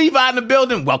see Levi in the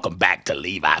building. Welcome back to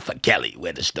Levi for Kelly,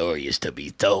 where the story is to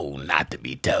be told, not to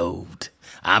be told.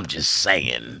 I'm just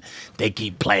saying, they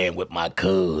keep playing with my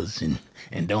cousin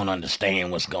and don't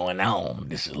understand what's going on.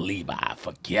 This is Levi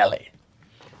for Kelly.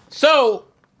 So,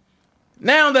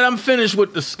 now that I'm finished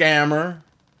with the scammer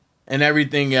and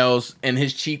everything else and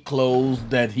his cheap clothes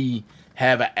that he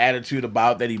have an attitude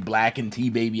about, that he black and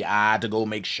T-Baby eye to go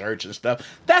make shirts and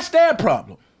stuff, that's their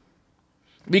problem.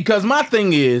 Because my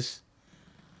thing is,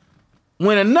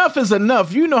 when enough is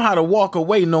enough, you know how to walk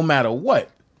away no matter what.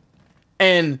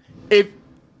 And if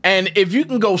you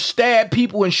can go stab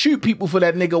people and shoot people for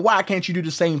that nigga, why can't you do the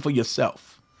same for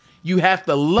yourself? You have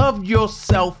to love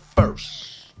yourself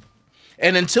first.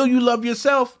 And until you love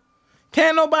yourself,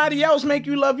 can't nobody else make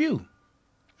you love you.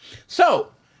 So,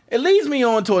 it leads me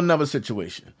on to another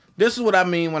situation. This is what I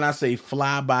mean when I say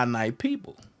fly-by-night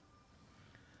people.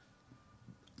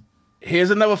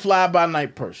 Here's another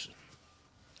fly-by-night person.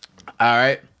 All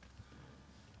right?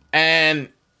 And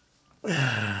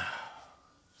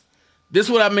this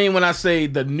is what I mean when I say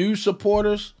the new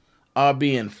supporters are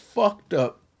being fucked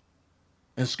up.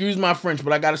 Excuse my French,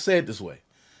 but I got to say it this way.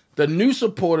 The new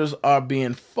supporters are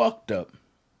being fucked up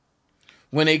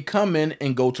when they come in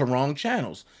and go to wrong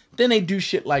channels. Then they do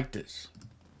shit like this.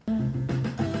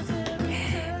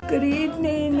 Good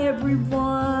evening,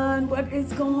 everyone. What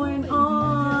is going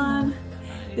on?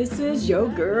 This is your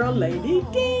girl, Lady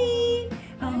D.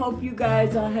 I hope you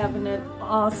guys are having an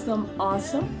awesome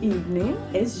evening,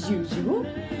 as usual.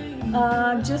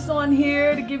 Just on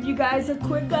here to give you guys a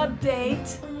quick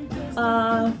update.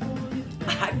 I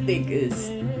think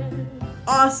it's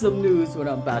awesome news what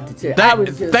I'm about to tell.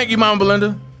 Thank you, Mama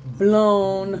Belinda.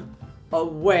 Blown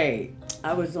away.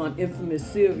 I was on Infamous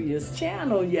Sylvia's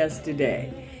channel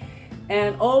yesterday,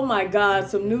 and oh my God,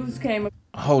 some news came.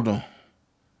 Hold on.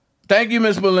 Thank you,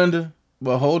 Miss Belinda.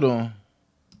 But hold on.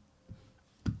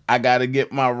 I gotta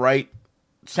get my right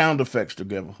sound effects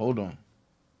together. Hold on.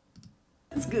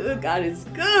 It's good. God is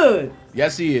good.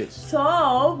 Yes, he is.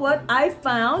 So what I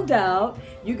found out,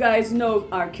 you guys know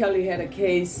R. Kelly had a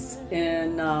case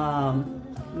in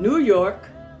New York,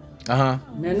 Uh-huh.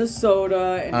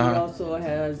 Minnesota, and he also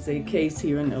has a case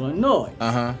here in Illinois.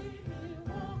 Uh-huh.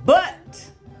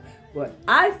 But what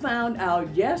I found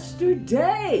out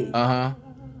yesterday,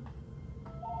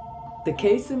 the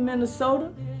case in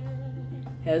Minnesota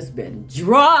has been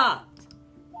dropped.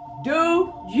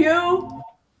 Do you?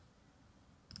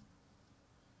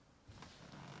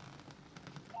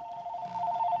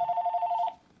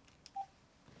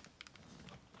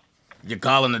 You're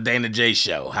calling the DanaJay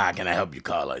show. How can I help you,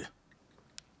 caller?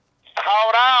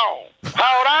 Hold on.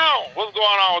 Hold on. What's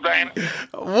going on, Dana?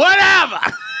 Whatever.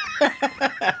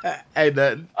 Ain't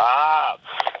nothing.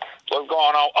 What's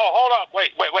going on? Oh, hold up.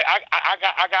 Wait.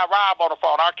 I got Rob on the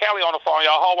phone. R. Kelly on the phone,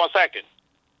 y'all. Hold 1 second.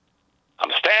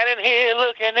 I'm standing here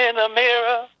looking in the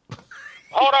mirror.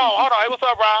 Hold on. Hey, what's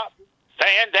up, Rob?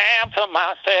 Saying damn to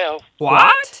myself.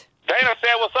 What? Dana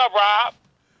said, what's up, Rob?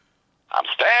 I'm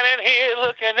standing here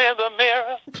looking in the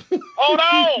mirror. Hold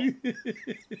on.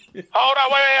 Hold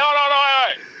on, wait.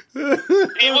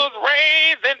 He was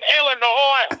raised in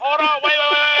Illinois. Hold on, wait.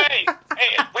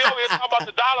 Hey, we over here talking about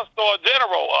the dollar store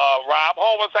general, Rob.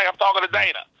 Hold 1 second, I'm talking to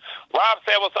Dana. Rob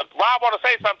said what's up. Rob want to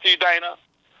say something to you, Dana.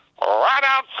 Right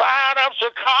outside of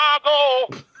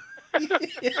Chicago.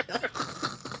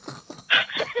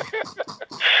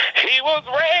 He was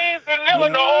raised in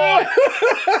Illinois.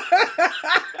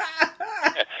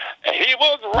 He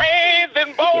was raised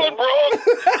in Bolingbrook.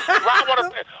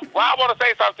 Rob want to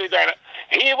say something to you, Dana.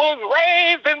 He was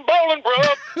raised in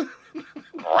Bolingbrook,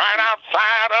 right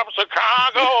outside of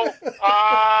Chicago.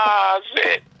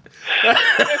 Shit.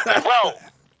 Listen, bro,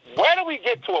 where do we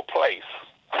get to a place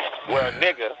where a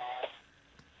nigga?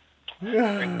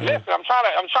 Listen, I'm trying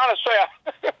to show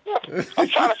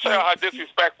you how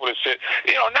disrespectful this shit.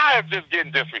 You know, now it's just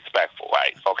getting disrespectful,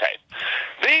 right? Okay.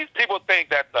 These people think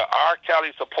that the R.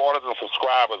 Kelly supporters and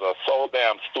subscribers are so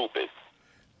damn stupid.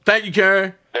 Thank you,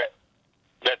 Karen.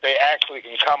 That they actually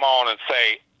can come on and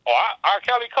say, "Oh, R.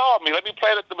 Kelly called me. Let me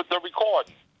play the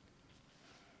recording,"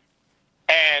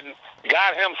 and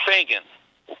got him singing.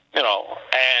 You know,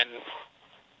 and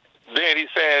then he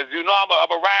says, "You know, I'm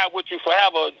gonna ride with you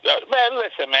forever." Man,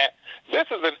 listen, man. This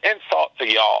is an insult to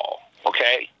y'all,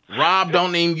 okay? Rob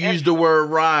don't even use the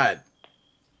word ride.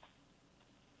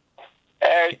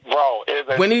 Hey, bro.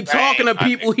 When he talking to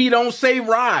people, he don't say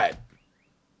ride.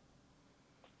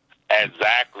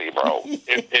 Exactly, bro.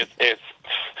 It's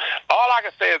all I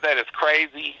can say is that it's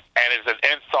crazy and it's an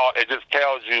insult. It just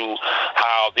tells you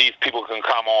how these people can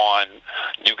come on.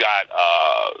 You got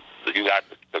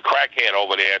the crackhead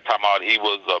over there talking about he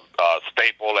was a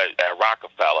staple at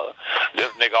Rockefeller.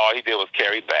 This nigga, all he did was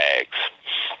carry bags.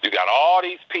 You got all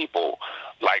these people,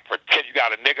 like, pretend. You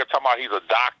got a nigga talking about he's a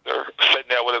doctor, sitting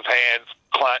there with his hands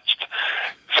clenched,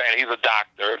 saying he's a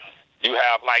doctor. You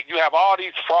have all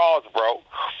these frauds, bro.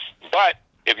 But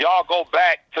if y'all go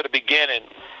back to the beginning,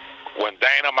 when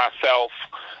Dana, myself,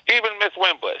 even Miss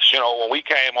Wimbush, you know, when we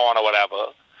came on or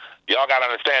whatever, y'all got to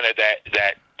understand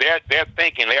that their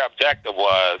thinking, their objective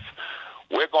was,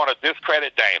 we're going to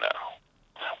discredit Dana.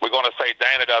 We're going to say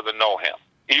Dana doesn't know him.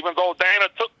 Even though Dana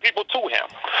took people to him,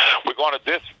 we're going to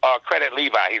discredit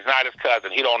Levi. He's not his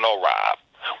cousin. He don't know Rob.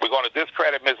 We're going to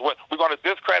discredit Miss Wimbush. We're going to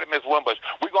discredit Miss Wimbush.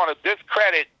 We're going to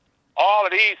discredit all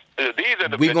of these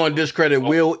individuals. We're going to discredit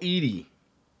Will Eady.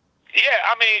 Yeah,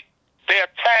 I mean, they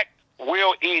attacked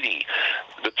Will Eady,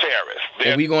 the terrorist.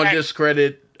 And we're going to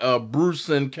discredit Bruce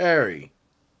and Carrie.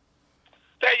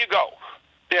 There you go.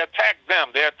 They attacked them.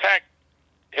 They attacked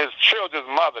his children's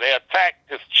mother. They attacked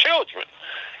his children.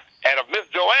 And if Miss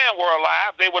Joanne were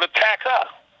alive, they would attack her.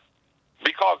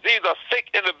 Because these are sick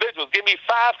individuals. Give me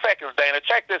 5 seconds, Dana.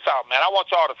 Check this out, man. I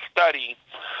want y'all to study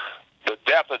the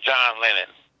death of John Lennon,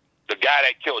 the guy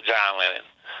that killed John Lennon.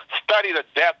 Study the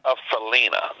death of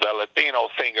Selena, the Latino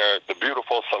singer, the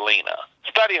beautiful Selena.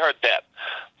 Study her death,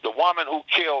 the woman who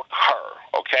killed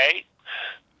her, okay?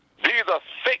 These are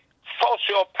sick,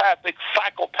 sociopathic,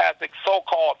 psychopathic,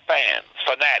 so-called fans,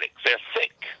 fanatics. They're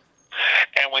sick.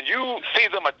 And when you see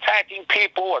them attacking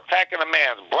people, attacking a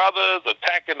man's brothers,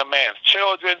 attacking the man's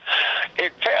children,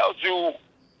 it tells you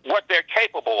what they're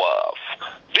capable of.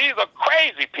 These are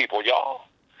crazy people, y'all.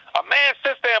 A man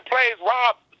sits there and plays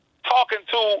Rob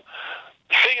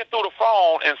singing through the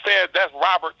phone and says that's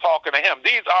Robert talking to him.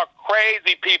 These are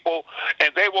crazy people,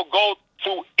 and they will go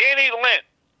to any length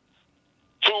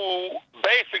to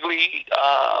basically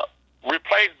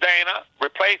replace Dana,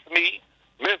 replace me,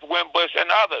 Miss Wimbush, and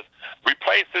others.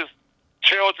 Replace his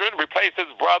children, replace his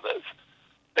brothers.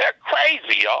 They're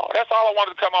crazy, y'all. That's all I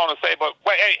wanted to come on and say. But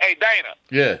wait, hey, Dana.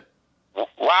 Yeah.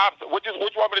 Rob, what you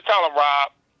want me to tell him,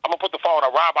 Rob? I'm gonna put the phone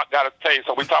on. Rob, I gotta tell you.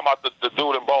 So we talking about the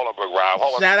dude in Bolingbrook, Rob.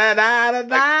 Hold on.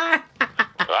 Da-da-da-da-da.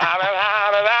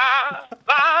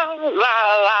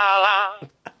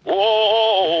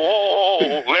 Whoa,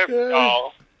 listen,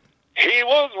 y'all. He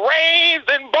was raised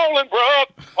in Bolingbrook.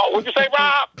 Oh, what'd you say,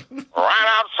 Rob? Right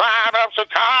outside of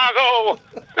Chicago.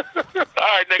 All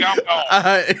right, nigga, I'm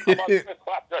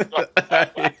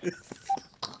gone.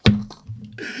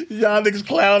 Y'all niggas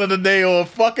clowning today on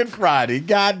fucking Friday.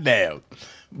 Goddamn.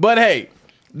 But hey,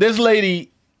 this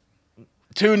lady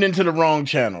tuned into the wrong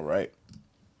channel, right?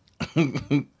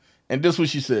 And this is what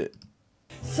she said.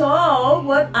 So,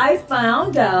 what I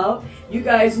found out, you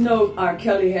guys know R.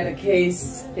 Kelly had a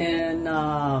case in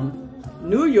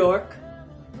New York,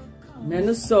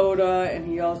 Minnesota, and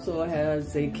he also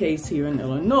has a case here in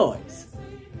Illinois.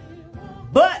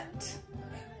 But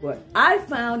what I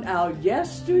found out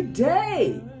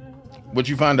yesterday. What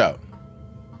you found out?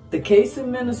 The case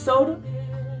in Minnesota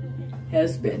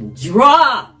has been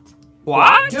dropped.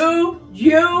 What? Do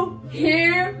you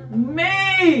hear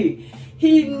me?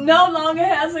 He no longer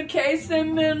has a case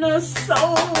in Minnesota.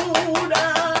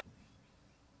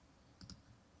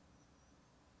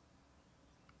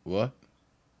 What?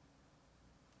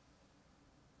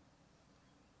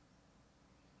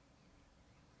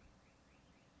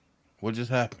 What just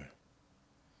happened?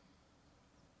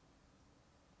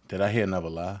 Did I hear another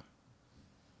lie?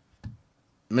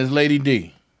 Miss Lady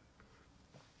D.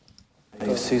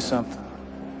 You see something?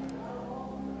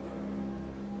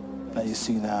 Now you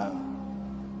see now.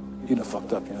 You done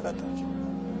fucked up, you know that, don't you?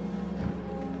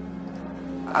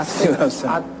 I see what I'm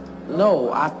saying.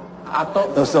 I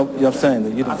thought... No, so, you know what I'm saying?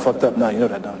 That you done fucked up now, you know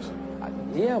that, don't you?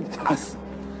 Yeah.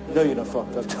 You know you done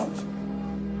fucked up, don't you?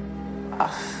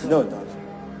 You know it, don't you?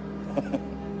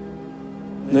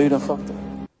 No, you done fucked up.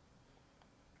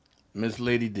 Miss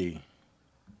Lady D.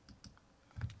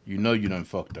 You know you done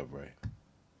fucked up, right?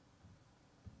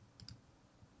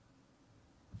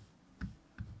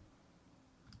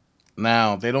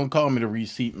 Now, they don't call me the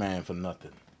receipt man for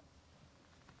nothing.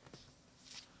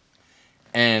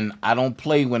 And I don't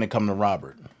play when it comes to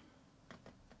Robert.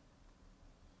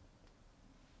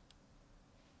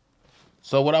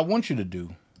 So what I want you to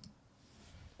do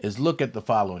is look at the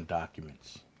following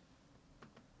documents.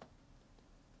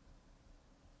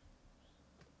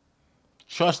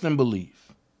 Trust and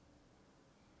believe.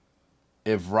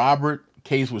 If Robert's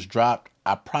case was dropped,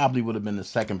 I probably would have been the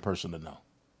second person to know.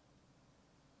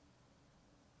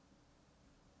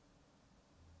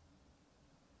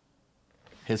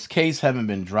 His case haven't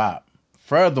been dropped.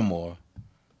 Furthermore,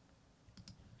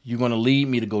 you're going to lead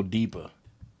me to go deeper.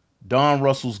 Don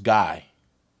Russell's guy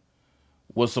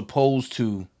was supposed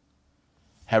to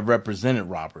have represented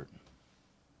Robert.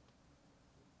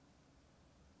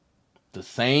 The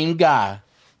same guy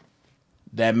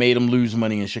that made him lose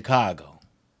money in Chicago.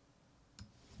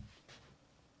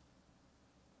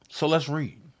 So let's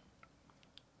read.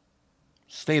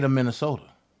 State of Minnesota.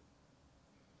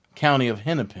 County of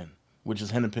Hennepin, which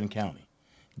is Hennepin County.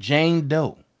 Jane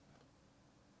Doe,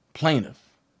 plaintiff,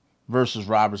 versus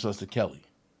Robert Suster Kelly.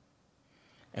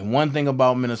 And one thing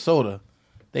about Minnesota,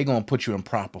 they're going to put you in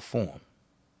proper form.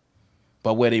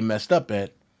 But where they messed up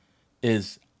at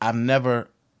is I've never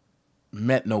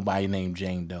met nobody named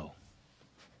Jane Doe.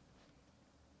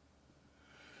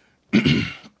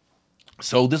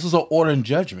 So this is an order in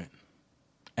judgment.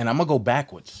 And I'm going to go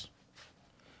backwards.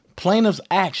 Plaintiff's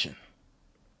action.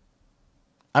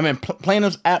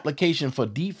 Plaintiff's application for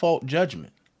default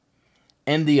judgment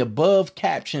and the above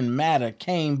captioned matter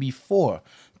came before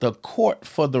the court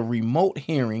for the remote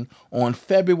hearing on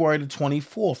February the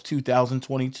 24th,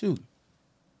 2022.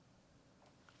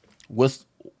 What's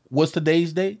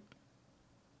today's date?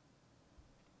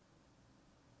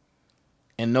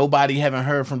 And nobody haven't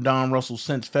heard from Don Russell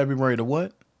since February the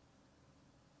what?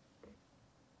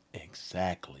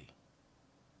 Exactly.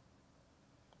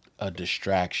 A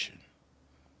distraction.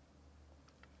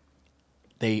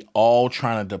 They all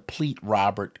trying to deplete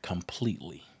Robert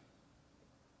completely.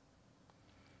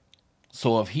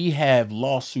 So if he have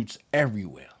lawsuits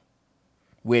everywhere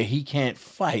where he can't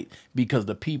fight because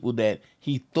the people that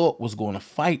he thought was going to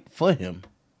fight for him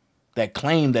that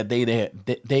claim that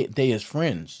they his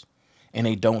friends and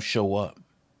they don't show up,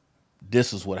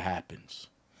 this is what happens.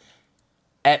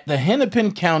 At the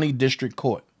Hennepin County District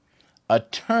Court,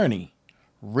 attorney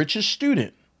Richard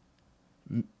Student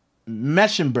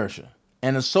Meschenberger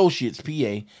and Associates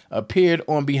PA appeared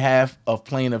on behalf of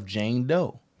plaintiff Jane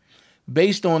Doe.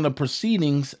 Based on the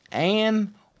proceedings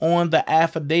and on the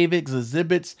affidavits,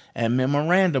 exhibits, and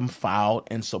memorandum filed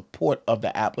in support of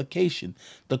the application,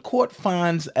 the court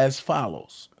finds as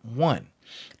follows. 1.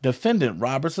 defendant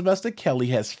Robert Sylvester Kelly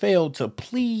has failed to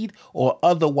plead or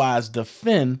otherwise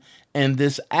defend in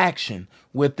this action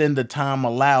within the time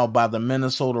allowed by the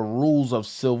Minnesota Rules of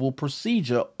Civil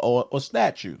Procedure or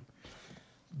statute.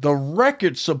 The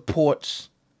record supports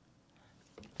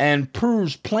and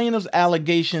proves plaintiff's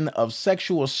allegation of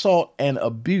sexual assault and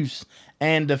abuse,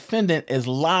 and defendant is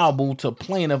liable to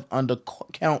plaintiff under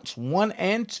counts 1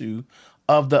 and 2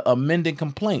 of the amended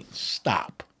complaint.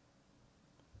 Stop.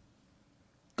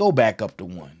 Go back up to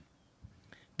 1.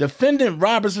 Defendant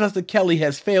Robert Sylvester Kelly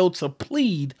has failed to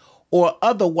plead or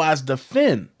otherwise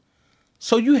defend,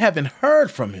 so you haven't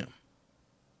heard from him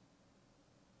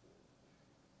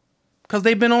because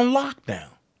they've been on lockdown.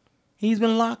 He's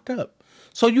been locked up.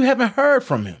 So you haven't heard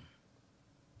from him.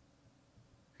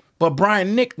 But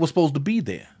Brian Nick was supposed to be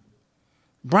there.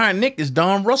 Brian Nick is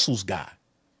Don Russell's guy.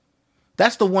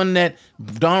 That's the one that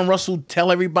Don Russell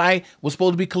tell everybody was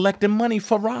supposed to be collecting money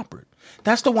for Robert.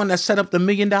 That's the one that set up the $1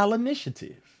 Million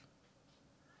Initiative.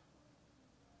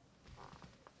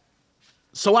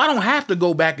 So I don't have to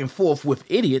go back and forth with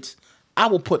idiots. I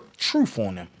will put truth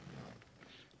on them.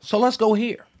 So let's go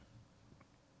here.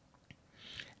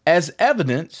 As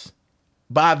evidence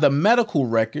by the medical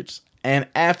records and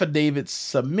affidavits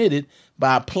submitted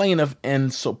by plaintiff in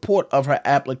support of her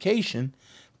application,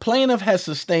 plaintiff has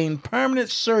sustained permanent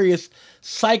serious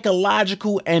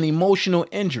psychological and emotional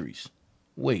injuries.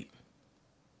 Wait.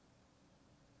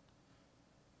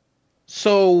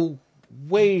 So,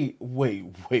 wait.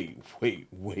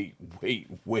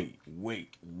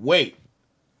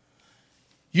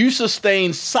 You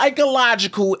sustained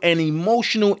psychological and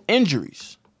emotional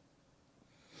injuries.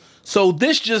 So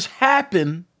this just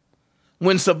happened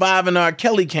when Surviving R.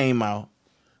 Kelly came out,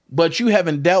 but you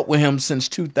haven't dealt with him since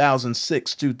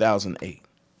 2006, 2008.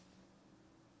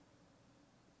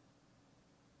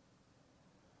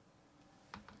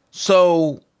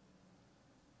 So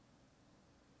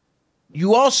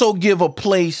you also give a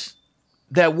place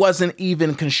that wasn't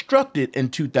even constructed in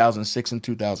 2006 and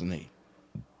 2008.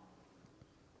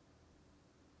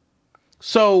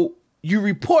 So you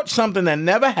report something that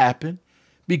never happened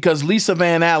because Lisa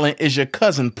Van Allen is your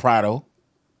cousin, Prado.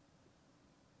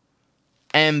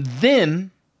 And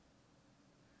then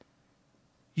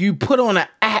you put on an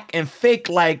act and fake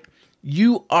like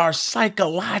you are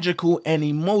psychological and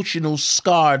emotional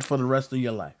scarred for the rest of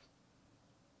your life.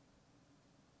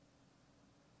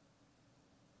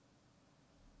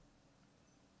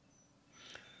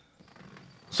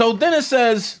 So then it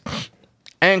says,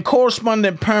 and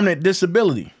corresponding permanent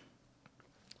disability.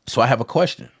 So I have a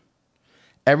question.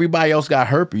 Everybody else got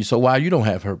herpes, so why you don't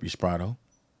have herpes, Prado?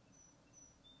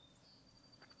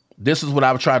 This is what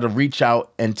I've tried to reach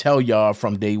out and tell y'all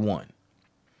from day one.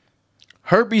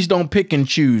 Herpes don't pick and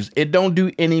choose. It don't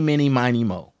do any, mini, miny,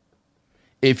 mo.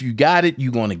 If you got it,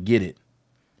 you're going to get it.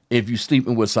 If you're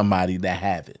sleeping with somebody that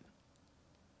have it.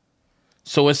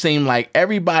 So it seemed like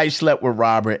everybody slept with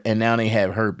Robert and now they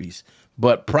have herpes.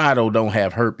 But Prado don't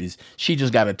have herpes. She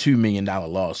just got a $2 million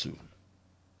lawsuit.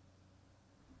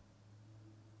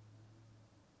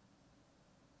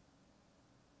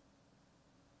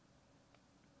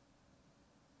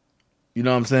 You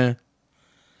know what I'm saying?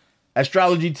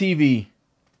 Astrology TV.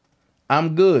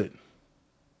 I'm good.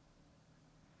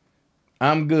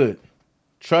 I'm good.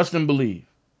 Trust and believe.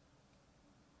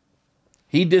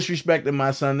 He disrespected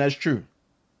my son. That's true.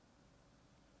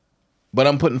 But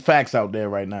I'm putting facts out there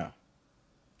right now.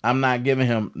 I'm not giving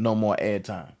him no more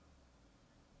airtime.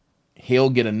 He'll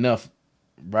get enough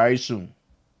very soon.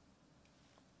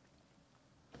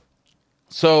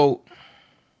 So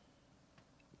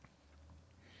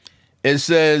it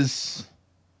says,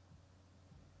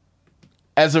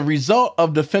 as a result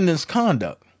of defendant's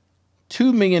conduct,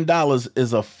 $2 million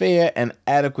is a fair and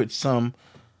adequate sum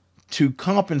to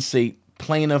compensate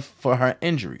plaintiff for her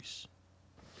injuries.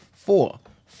 4.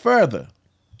 Further,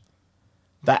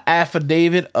 the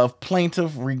affidavit of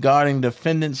plaintiff regarding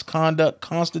defendant's conduct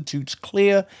constitutes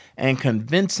clear and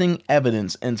convincing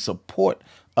evidence in support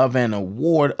of an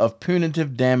award of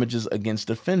punitive damages against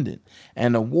defendant.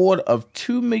 An award of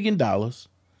 $2 million.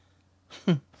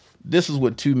 This is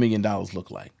what $2 million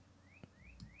look like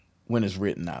when it's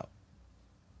written out.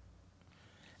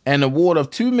 An award of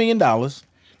 $2 million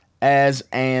as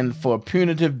and for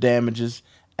punitive damages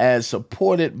as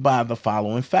supported by the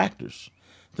following factors: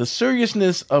 the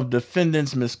seriousness of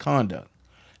defendant's misconduct,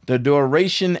 the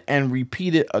duration and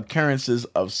repeated occurrences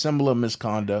of similar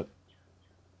misconduct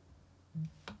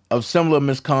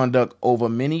over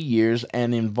many years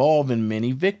and involving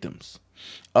many victims,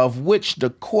 of which the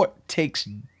court takes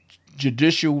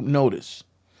judicial notice.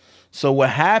 So what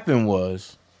happened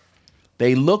was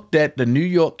they looked at the New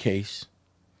York case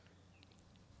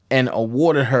and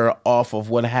awarded her off of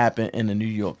what happened in the New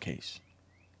York case.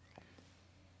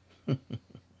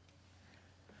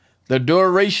 The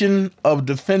duration of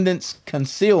defendant's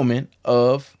concealment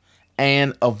of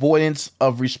and avoidance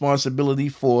of responsibility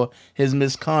for his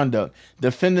misconduct,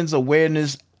 defendant's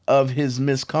awareness of his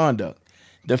misconduct,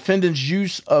 defendant's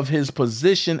use of his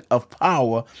position of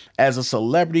power as a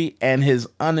celebrity and his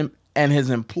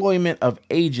employment of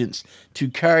agents to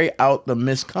carry out the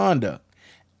misconduct,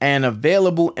 and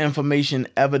available information,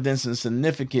 evidence, and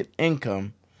significant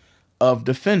income of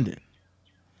defendant.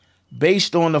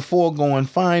 Based on the foregoing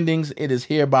findings, it is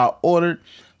hereby ordered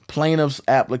plaintiff's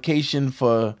application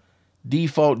for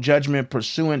default judgment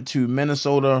pursuant to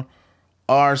Minnesota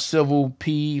R Civil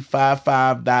P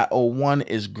 55.01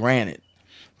 is granted.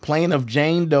 Plaintiff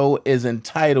Jane Doe is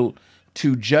entitled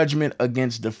to judgment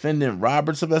against defendant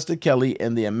Robert Sylvester Kelly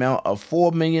in the amount of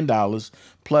 $4 million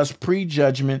plus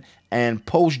pre-judgment and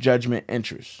post-judgment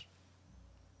interest.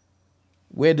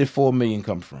 Where did $4 million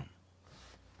come from?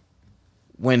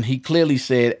 When he clearly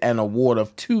said an award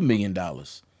of $2 million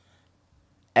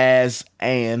as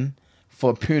and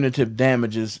for punitive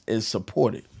damages is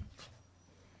supported.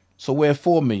 So where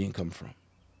 $4 million come from?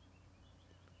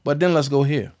 But then let's go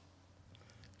here.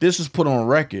 This is put on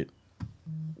record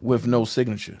with no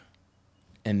signature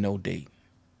and no date.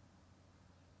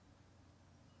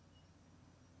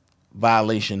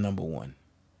 Violation number 1.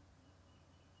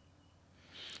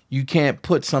 You can't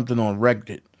put something on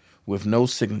record with no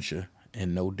signature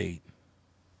and no date.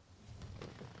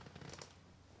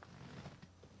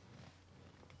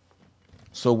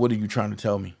 So what are you trying to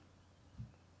tell me?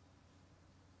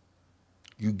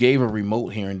 You gave a remote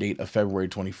hearing date of February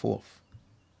 24th.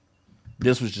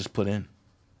 This was just put in.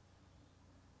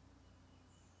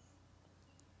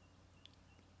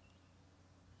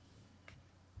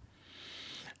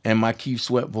 And my Keith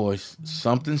Sweat voice,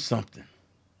 something, something,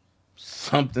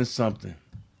 something, something,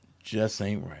 just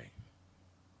ain't right.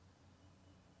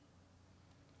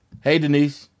 Hey,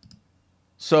 Denise.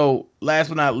 So, last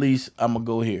but not least, I'm going to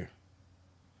go here.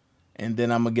 And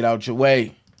then I'm going to get out your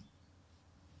way.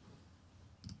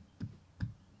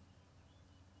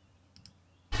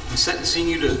 I'm sentencing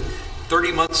you to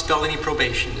 30 months felony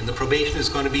probation, and the probation is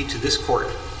going to be to this court.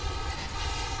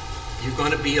 You're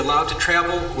going to be allowed to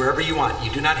travel wherever you want.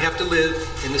 You do not have to live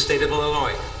in the state of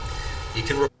Illinois. You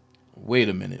can... Wait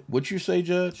a minute. What you say,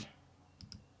 Judge?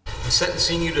 I'm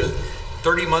sentencing you to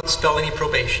 30 months felony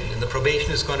probation, and the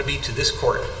probation is going to be to this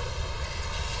court.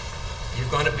 You're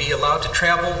going to be allowed to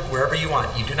travel wherever you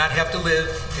want. You do not have to live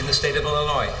in the state of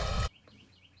Illinois.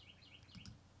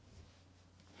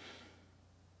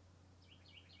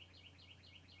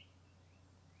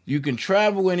 You can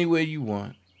travel anywhere you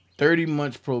want. 30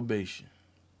 months probation.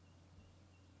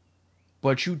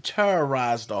 But you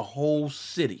terrorized the whole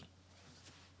city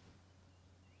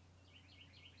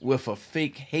with a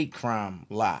fake hate crime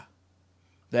lie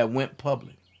that went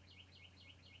public.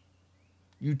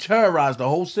 You terrorized the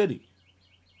whole city.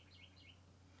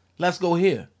 Let's go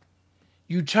here.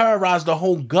 You terrorized the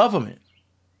whole government.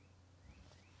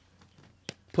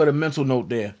 Put a mental note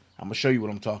there. I'm going to show you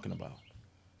what I'm talking about.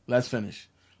 Let's finish.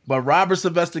 But Robert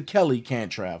Sylvester Kelly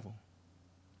can't travel.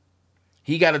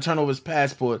 He got to turn over his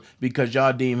passport because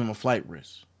y'all deem him a flight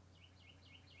risk.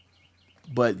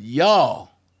 But y'all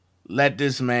let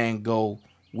this man go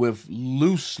with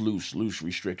loose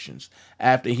restrictions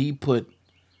after he put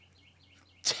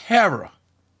terror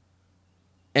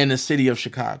in the city of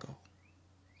Chicago.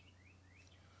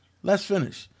 Let's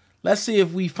finish. Let's see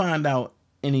if we find out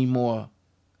any more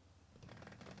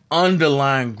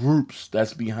underlying groups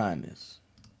that's behind this.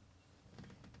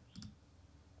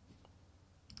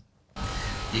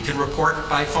 You can report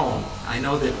by phone. I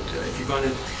know that if you're going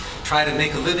to try to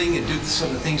make a living and do some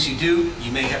of the things you do, you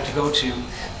may have to go to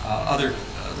other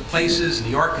places, New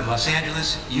York and Los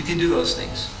Angeles. You can do those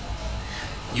things.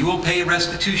 You will pay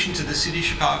restitution to the city of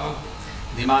Chicago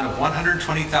in the amount of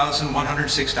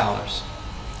 $120,106.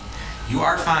 You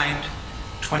are fined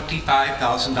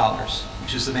 $25,000,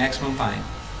 which is the maximum fine.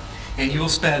 And you will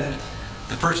spend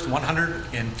the first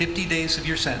 150 days of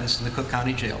your sentence in the Cook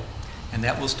County Jail. And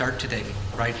that will start today,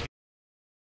 right here,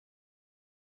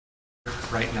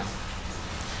 right now.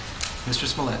 Mr.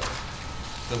 Smollet,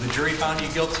 though the jury found you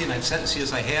guilty and I've sentenced you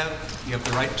as I have, you have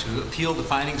the right to appeal the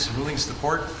findings and rulings of the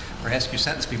court or ask your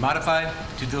sentence to be modified.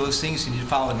 To do those things, you need to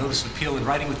file a notice of appeal in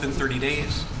writing within 30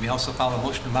 days. We also file a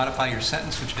motion to modify your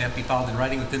sentence, which would have to be filed in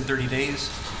writing within 30 days.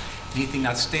 Anything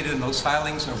not stated in those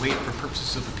filings are waived for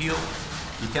purposes of appeal.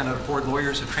 You cannot afford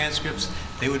lawyers or transcripts.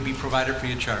 They would be provided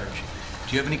free of charge.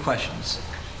 Do you have any questions?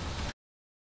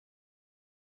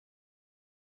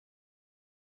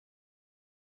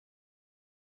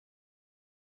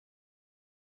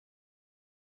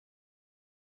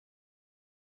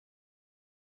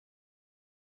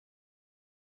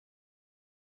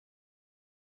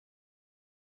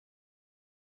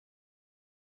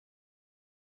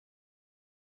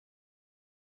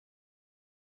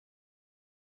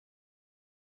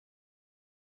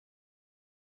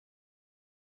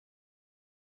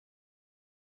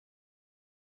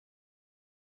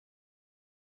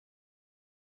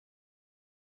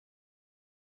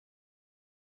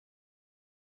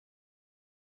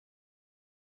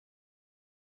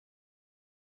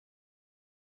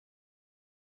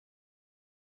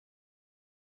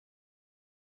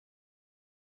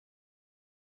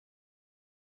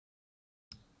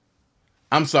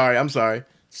 I'm sorry.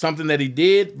 Something that he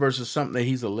did versus something that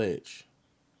he's alleged.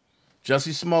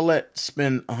 Jussie Smollett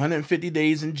spent 150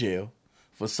 days in jail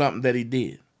for something that he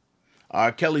did.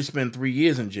 R. Kelly spent 3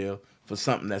 years in jail for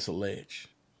something that's alleged.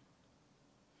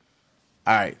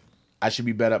 All right, I should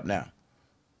be bet up now.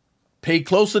 Pay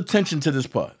close attention to this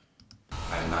part.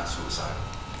 I am not suicidal.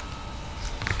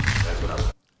 That's what I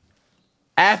was.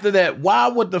 After that, why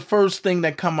would the first thing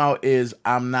that come out is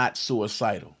I'm not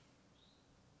suicidal?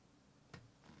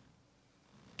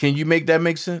 Can you make that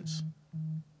make sense?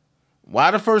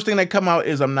 Why the first thing that come out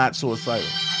is I'm not suicidal?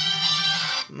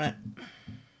 Man.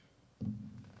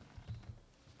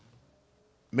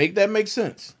 Make that make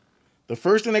sense. The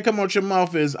first thing that come out your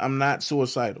mouth is I'm not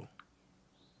suicidal.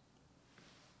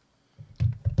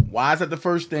 Why is that the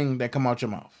first thing that come out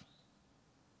your mouth?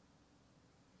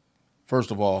 First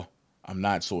of all, I'm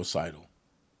not suicidal.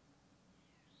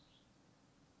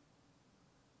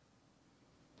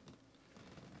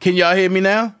 Can y'all hear me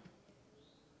now?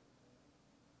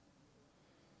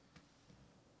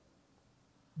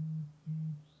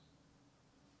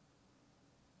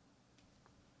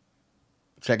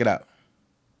 Check it out.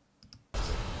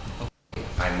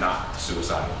 I'm not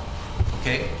suicidal.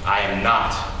 Okay? I am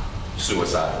not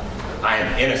suicidal. I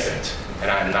am innocent, and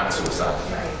I am not suicidal.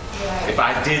 If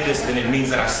I did this, then it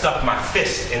means that I stuck my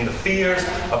fist in the fears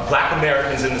of Black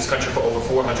Americans in this country for over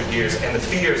 400 years and the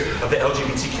fears of the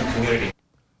LGBTQ community.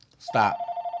 Stop.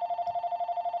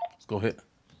 Let's go ahead.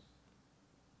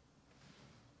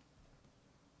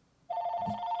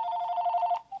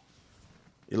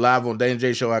 You're live on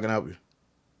DanaJay Show. I can help you.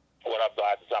 What up, though?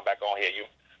 I have to jump back on here.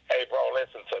 Hey, bro,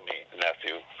 listen to me,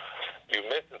 nephew. You're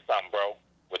missing something, bro,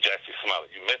 with Jussie Smollet.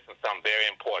 You're missing something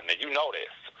very important, and you know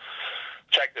this.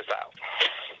 Check this out.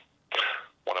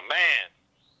 When a man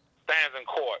stands in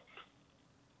court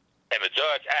and the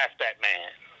judge asks that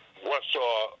man,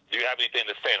 do you have anything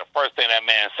to say? And the first thing that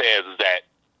man says is that,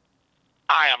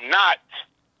 I am not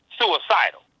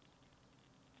suicidal.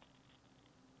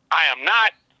 I am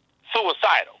not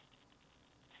suicidal.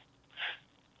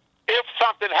 If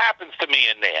something happens to me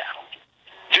in there,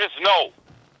 just know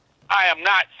I am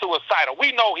not suicidal.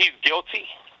 We know he's guilty.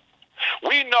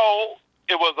 We know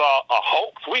it was a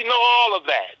hoax. We know all of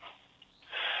that.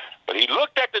 But he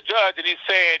looked at the judge and he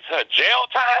said, jail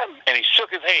time? And he shook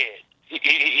his head.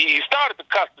 He started to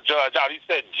cuss the judge out. He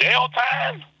said, jail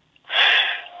time?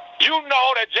 You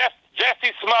know that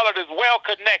Jussie Smollett is well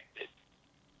connected,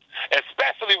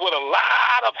 especially with a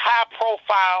lot of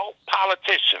high-profile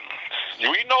politicians.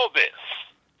 We know this,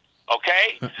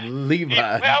 okay? Levi.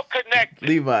 He's well connected.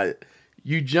 Levi,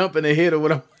 you jumping ahead of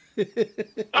what I'm...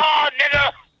 Oh,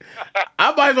 nigga!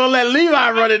 I might as well let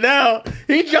Levi run it down.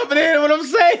 He jumping ahead of what I'm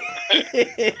saying.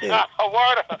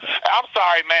 I'm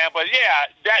sorry, man, but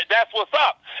yeah, that's what's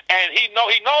up. And he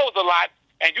knows a lot.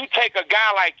 And you take a guy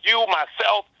like you,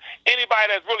 myself, anybody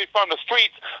that's really from the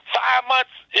streets, 5 months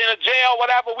in a jail,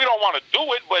 whatever, we don't want to do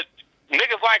it, but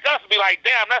niggas like us be like,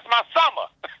 damn, that's my summer.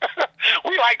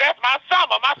 We like, that's my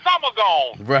summer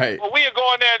gone. Right. Well, we'll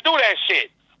go in there and do that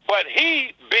shit. But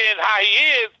he, being how he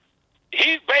is,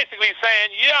 he's basically saying,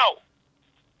 yo,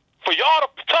 for y'all to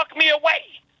tuck me away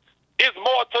is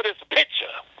more to this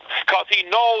picture. Because he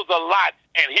knows a lot,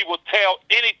 and he will tell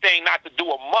anything not to do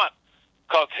a month.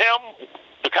 Because him,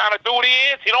 the kind of dude he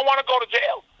is, he don't want to go to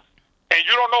jail. And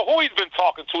you don't know who he's been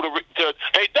talking to.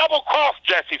 They double-crossed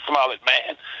Jussie Smollett,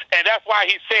 man. And that's why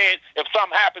he said, if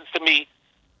something happens to me,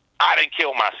 I didn't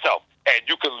kill myself. And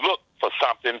you can look for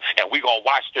something, and we're going to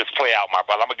watch this play out, my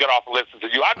brother. I'm going to get off and listen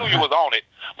to you. I knew you was on it,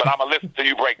 but I'm going to listen to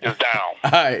you break this down.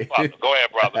 All right. Go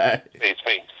ahead, brother. Right.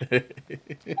 Peace.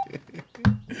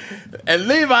 And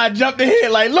Levi jumped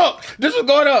ahead like, look, this is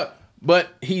going on. But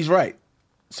he's right.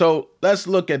 So let's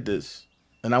look at this.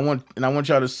 And I want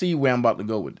y'all to see where I'm about to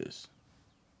go with this.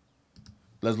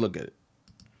 Let's look at it.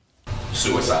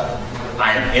 Suicidal.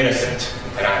 I am innocent,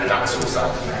 and I am not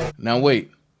suicidal. Now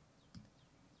wait.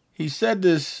 He said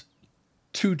this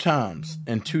 2 times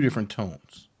in 2 different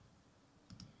tones.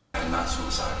 I am not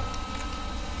suicidal.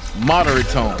 Moderate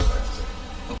tone.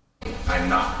 I'm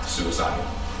not suicidal.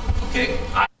 Okay?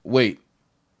 Wait.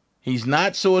 He's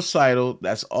not suicidal.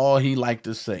 That's all he liked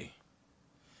to say.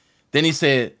 Then he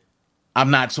said,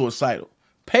 I'm not suicidal.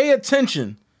 Pay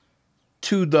attention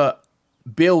to the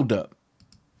buildup.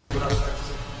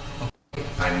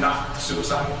 I'm not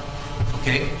suicidal.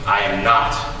 Okay? I am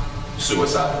not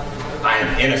suicidal. I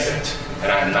am innocent,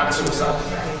 and I am not suicidal.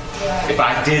 If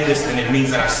I did this, then it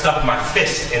means that I stuck my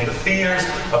fist in the fears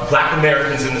of Black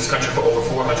Americans in this country for over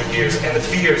 400 years and the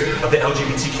fears of the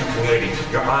LGBTQ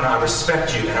community. Your Honor, I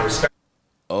respect you, and I respect...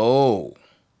 Oh.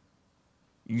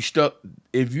 You stuck.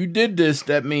 If you did this,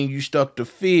 that means you stuck the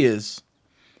fears.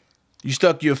 You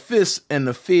stuck your fists in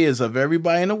the fears of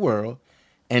everybody in the world,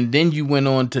 and then you went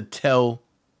on to tell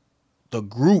the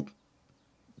group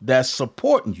that's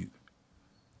supporting you.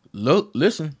 Look,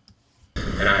 listen.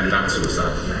 And I am not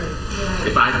suicidal.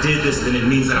 If I did this, then it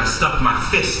means that I stuck my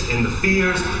fist in the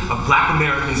fears of black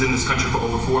Americans in this country for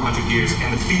over 400 years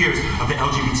and the fears of the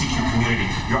LGBTQ community.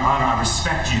 Your Honor, I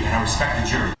respect you and I respect the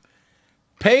jury.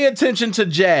 Pay attention to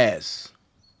Jazz,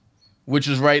 which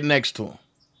is right next to him.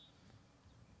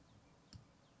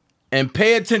 And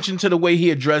pay attention to the way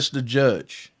he addressed the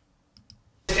judge.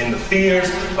 And the fears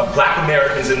of black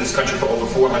Americans in this country for over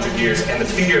 400 years and the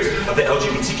fears of the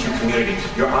LGBTQ community.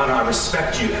 Your Honor, I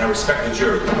respect you and I respect the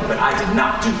jury, but I did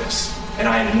not do this. And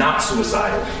I am not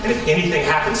suicidal. And if anything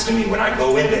happens to me when I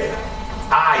go in there,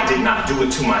 I did not do it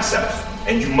to myself.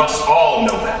 And you must all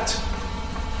know that.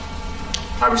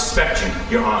 I respect you,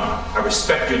 Your Honor. I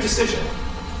respect your decision.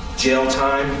 Jail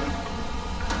time.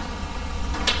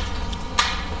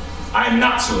 I am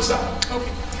not suicidal.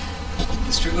 Okay.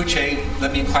 Mr. Uche,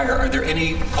 let me inquire, are there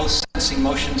any post-sentencing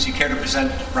motions you care to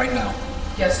present right now?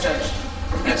 Yes, Judge.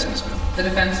 Yes, Ms. Bill. The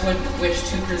defense would wish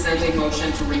to present a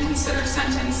motion to reconsider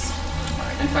sentence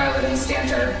and file it in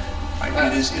standard.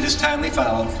 It is timely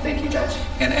filed. Thank you, Judge.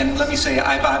 And let me say,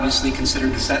 I've obviously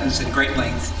considered the sentence at great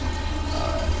length.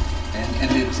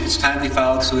 And it's timely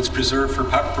filed, so it's preserved for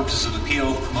purposes of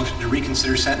appeal. The motion to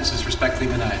reconsider sentence is respectfully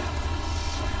denied.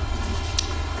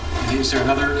 Is there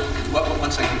another?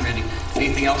 One second, Randy.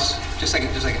 Anything else? Just a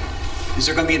second. Is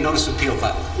there going to be a notice of appeal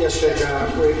filed? Yes, Judge.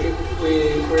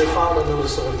 We filed a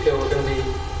notice of appeal. We're going to be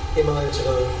emailing it to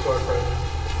the clerk right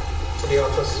now, to the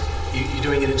office. You're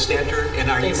doing it in standard, and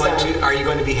are you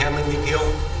going to be handling the appeal?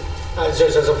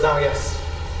 Judge, as of now, yes.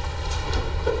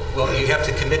 Well, you have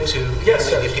to commit to yes,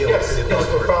 handling the appeal. Yes,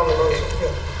 we're filing a notice.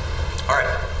 Yeah. All right.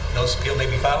 Notice of appeal may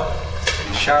be filed.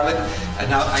 Charlotte,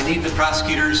 now I need the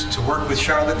prosecutors to work with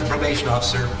Charlotte, the probation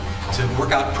officer, to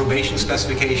work out probation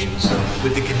specifications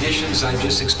with the conditions I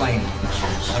just explained.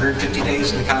 150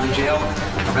 days in the county jail,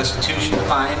 restitution of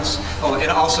fines, and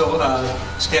also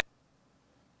statutory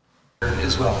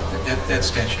as well. That's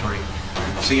statutory.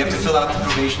 So you have to fill out the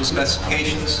probation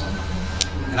specifications,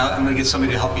 and I'm going to get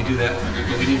somebody to help you do that.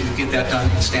 We need to get that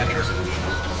done in standard.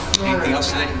 Anything else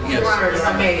today? Yes. Your Honor, if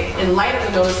I may, in light of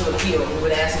the notice of appeal, we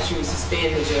would ask that you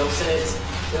suspend the jail sentence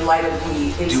in light of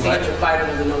the in-standard filing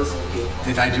of the notice of appeal.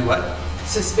 Did I do what?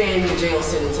 Suspend the jail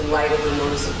sentence in light of the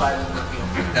notice of filing of appeal.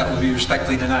 That will be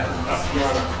respectfully denied. Your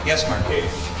Honor. Yes, Mark.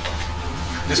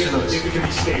 Mr. Lewis. If it can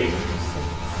be stayed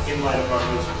in light of our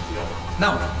notice of appeal.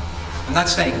 No, I'm not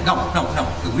staying. No.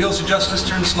 The wheels of justice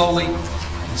turn slowly,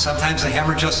 and sometimes the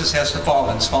hammer of justice has to fall,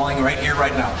 and it's falling right here,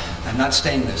 right now. I'm not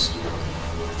staying this.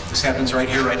 This happens right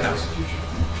here, right now.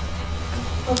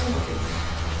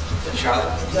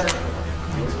 Charlotte?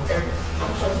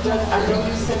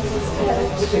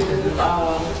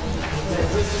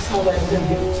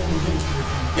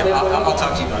 Yeah, I'll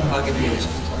talk to you about it. I'll give you this.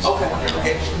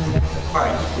 Okay. All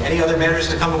right. Any other matters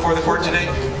to come before the court today?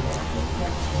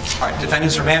 All right.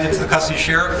 Defendants remanded to the custody of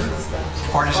sheriff.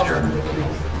 Court is adjourned.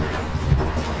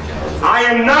 I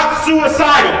am not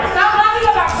suicidal. Stop lying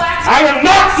about black. I am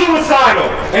not suicidal,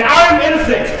 and I am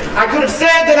innocent. I could have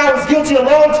said that I was guilty a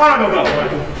long time ago.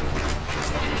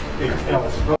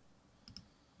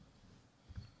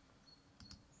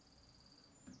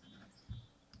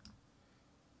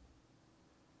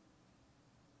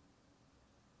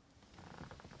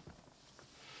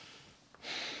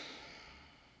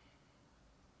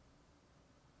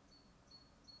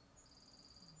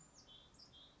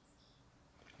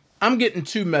 I'm getting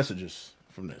two messages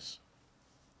from this.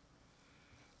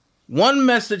 One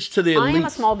message to the elites. I am a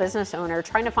small business owner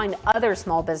trying to find other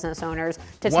small business owners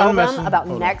to tell them about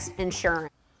Next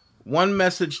Insurance. One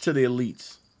message to the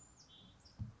elites.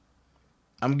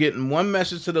 I'm getting one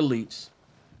message to the elites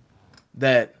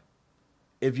that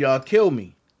if y'all kill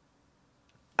me,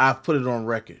 I've put it on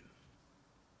record.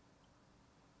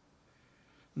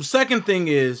 The second thing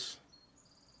is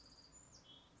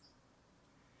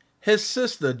his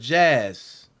sister,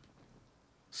 Jussie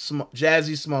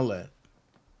Smollet,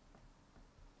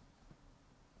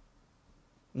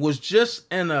 was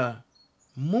just in a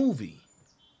movie,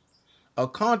 a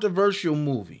controversial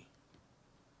movie.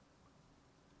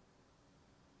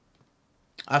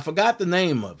 I forgot the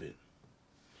name of it,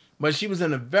 but she was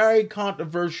in a very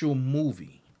controversial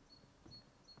movie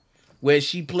where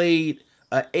she played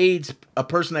a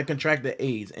person that contracted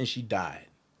AIDS, and she died.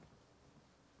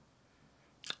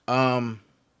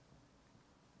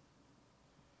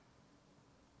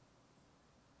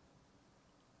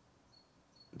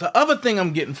 the other thing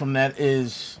I'm getting from that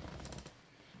is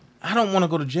I don't want to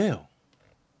go to jail.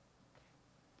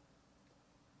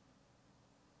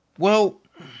 Well,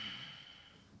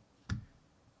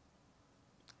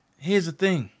 here's the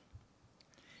thing.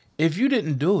 If you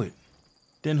didn't do it,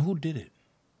 then who did it?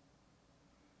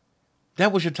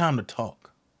 That was your time to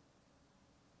talk.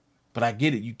 But I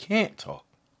get it. You can't talk.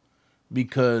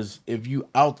 Because if you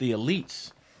out the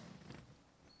elites,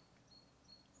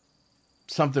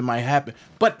 something might happen.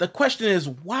 But the question is,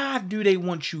 why do they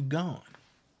want you gone?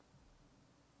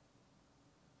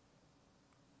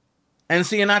 And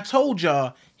see, and I told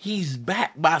y'all, he's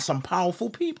backed by some powerful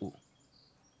people.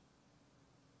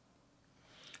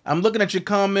 I'm looking at your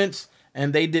comments,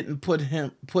 and they didn't put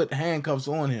handcuffs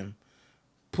on him.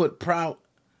 Put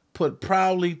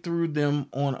proudly threw them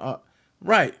on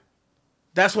right.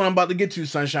 That's what I'm about to get to,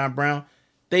 Sunshine Brown.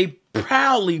 They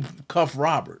proudly cuffed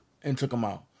Robert and took him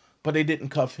out, but they didn't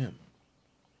cuff him.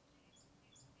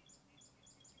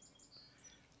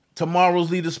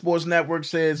 Tomorrow's Leader Sports Network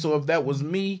said, so if that was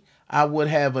me, I would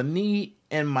have a knee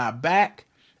in my back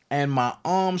and my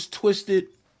arms twisted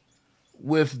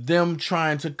with them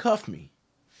trying to cuff me.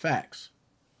 Facts.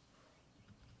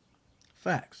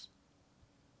 Facts.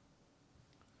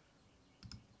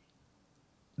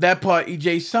 That part,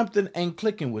 EJ, something ain't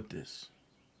clicking with this.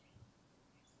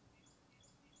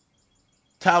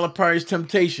 Tyler Perry's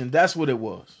Temptation, that's what it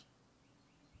was.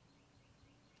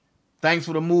 Thanks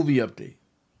for the movie update.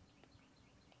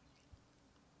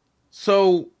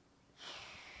 So,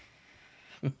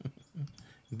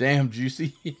 damn,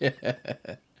 Jussie. Yeah.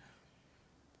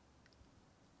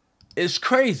 It's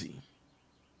crazy.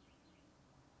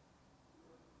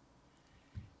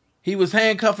 He was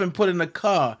handcuffed and put in a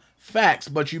car. Facts,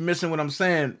 but you're missing what I'm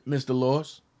saying, Mr.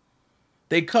 Laws.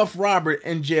 They cuffed Robert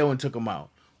in jail and took him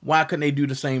out. Why couldn't they do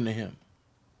the same to him?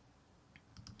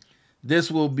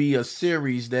 This will be a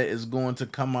series that is going to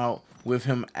come out with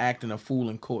him acting a fool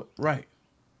in court. Right.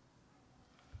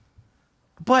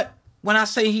 But when I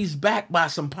say he's backed by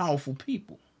some powerful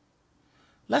people,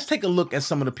 let's take a look at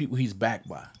some of the people he's backed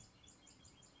by.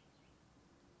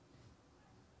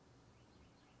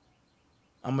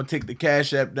 I'm going to take the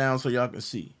Cash App down so y'all can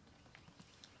see.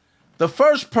 The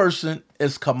first person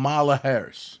is Kamala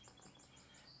Harris.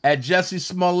 Jussie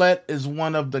Smollet is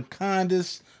one of the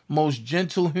kindest, most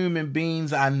gentle human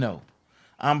beings I know.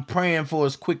 I'm praying for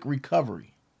his quick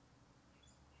recovery.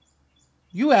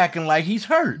 You acting like he's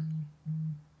hurt.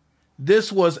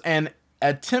 This was an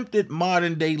attempted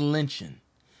modern-day lynching.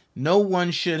 No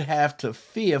one should have to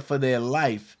fear for their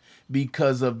life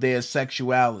because of their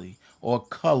sexuality or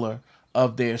color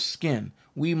of their skin.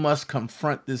 We must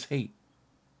confront this hate.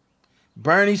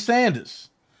 Bernie Sanders,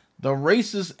 the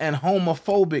racist and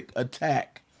homophobic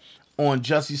attack on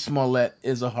Jussie Smollett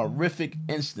is a horrific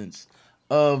instance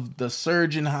of the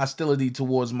surging hostility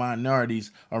towards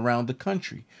minorities around the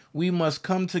country. We must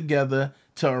come together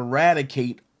to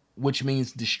eradicate, which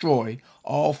means destroy,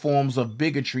 all forms of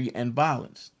bigotry and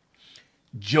violence.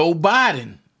 Joe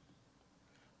Biden,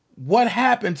 what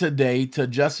happened today to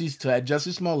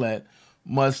Jussie Smollett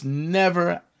must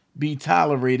never be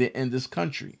tolerated in this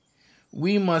country.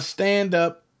 We must stand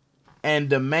up and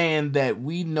demand that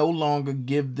we no longer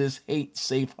give this hate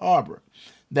safe harbor,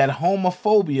 that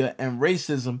homophobia and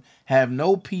racism have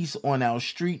no peace on our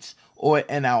streets or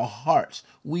in our hearts.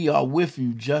 We are with you,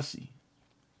 Jussie.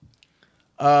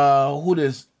 Who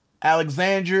this?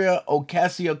 Alexandria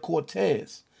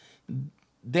Ocasio-Cortez.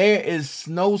 There is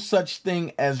no such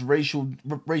thing as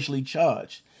racially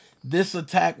charged. This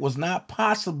attack was not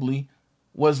possibly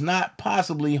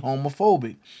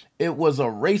homophobic. It was a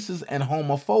racist and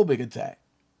homophobic attack.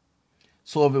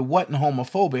 So if it wasn't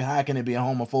homophobic, how can it be a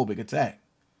homophobic attack?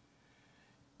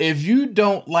 If you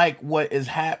don't like what is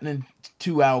happening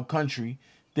to our country,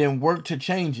 then work to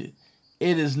change it.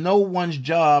 It is no one's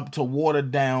job to water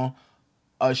down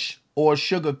or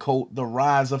sugarcoat the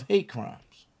rise of hate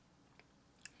crimes.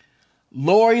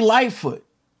 Lori Lightfoot,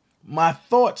 my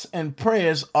thoughts and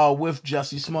prayers are with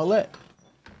Jussie Smollett.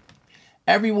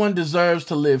 Everyone deserves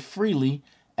to live freely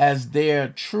as their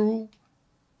true,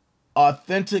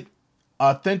 authentic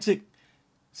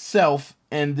self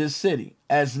in this city.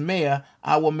 As mayor,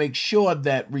 I will make sure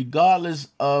that regardless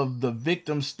of the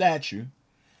victim's stature,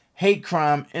 hate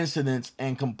crime incidents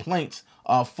and complaints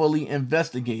are fully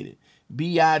investigated.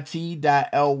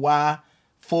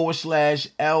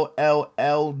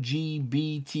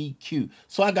 bit.ly/LLLGBTQ.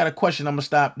 So I got a question. I'm going to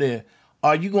stop there.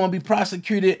 Are you going to be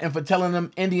prosecuted and for telling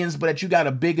them Indians but that you got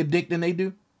a bigger dick than they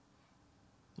do?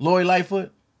 Lori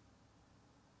Lightfoot?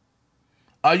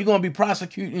 Are you going to be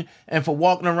prosecuting and for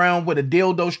walking around with a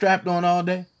dildo strapped on all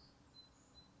day?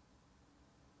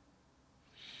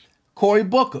 Cory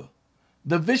Booker.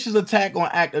 The vicious attack on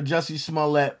actor Jussie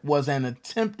Smollett was an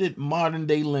attempted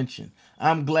modern-day lynching.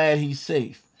 I'm glad he's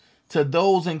safe. To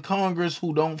those in Congress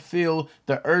who don't feel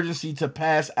the urgency to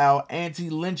pass our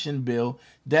anti-lynching bill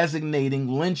designating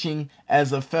lynching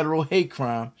as a federal hate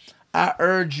crime, I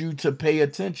urge you to pay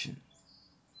attention.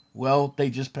 Well,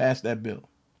 they just passed that bill.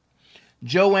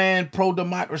 Joanne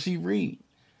Pro-Democracy Reed.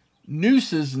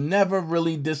 Nooses never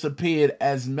really disappeared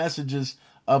as messages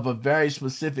of a very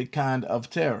specific kind of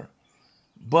terror.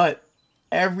 But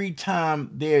every time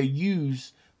they're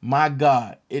used, my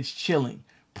God, it's chilling.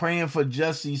 Praying for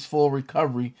Jussie's full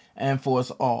recovery and for us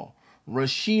all.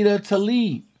 Rashida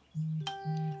Tlaib.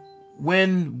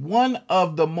 When one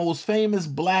of the most famous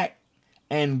black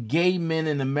and gay men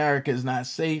in America is not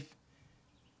safe,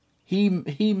 he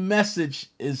message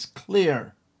is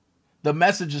clear. The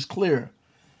message is clearer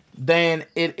than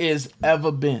it is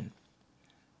ever been.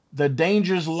 The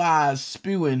dangerous lies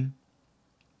spewing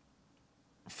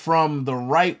from the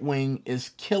right wing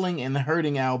is killing and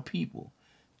hurting our people.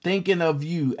 Thinking of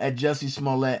you at Jussie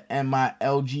Smollett and my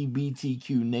LGBTQ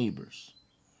neighbors.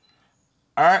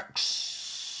 Eric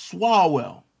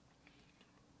Swalwell.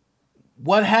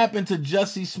 What happened to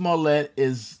Jussie Smollett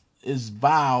is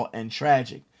vile and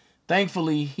tragic.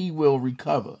 Thankfully, he will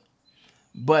recover.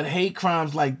 But hate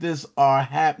crimes like this are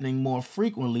happening more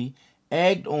frequently,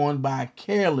 egged on by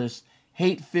careless,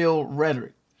 hate-filled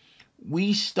rhetoric.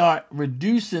 We start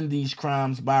reducing these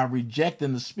crimes by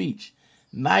rejecting the speech.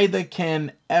 Neither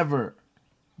can ever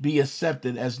be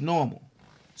accepted as normal.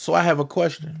 So I have a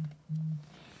question.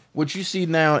 What you see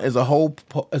now is a whole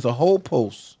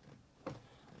post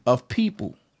of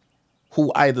people who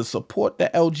either support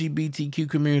the LGBTQ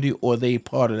community or they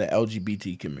part of the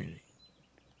LGBT community.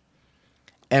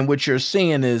 And what you're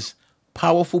seeing is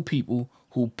powerful people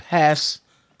who pass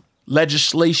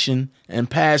legislation and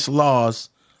pass laws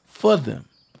for them.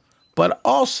 But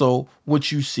also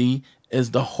what you see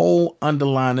is the whole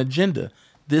underlying agenda.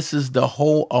 This is the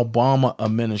whole Obama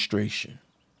administration.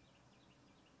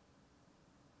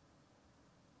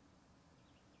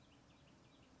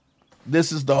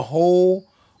 This is the whole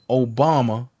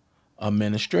Obama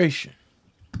administration.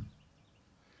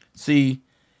 See,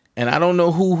 and I don't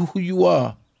know who you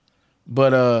are,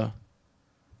 but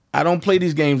I don't play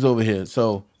these games over here.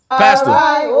 So, Pastor. All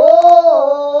right,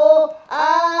 oh,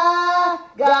 I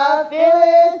got a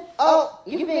feeling. Oh,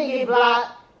 you finna get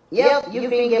blocked. Yep, you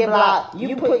finna get blocked.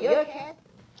 You put your cat.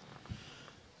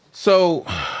 So,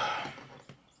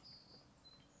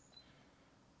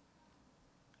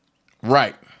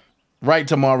 right,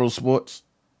 Tomorrow Sports,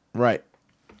 right.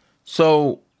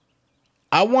 So,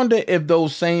 I wonder if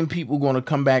those same people going to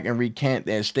come back and recant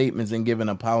their statements and give an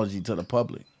apology to the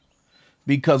public.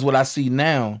 Because what I see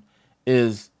now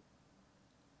is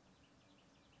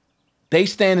they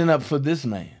standing up for this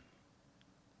man.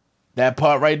 That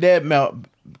part right there,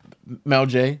 Mel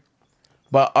J.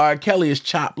 But R. Kelly is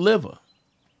chopped liver.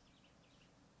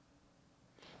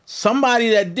 Somebody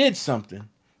that did something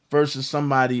versus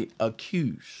somebody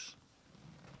accused.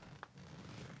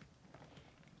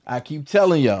 I keep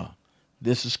telling y'all,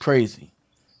 this is crazy.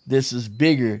 This is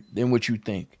bigger than what you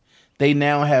think. They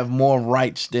now have more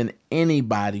rights than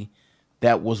anybody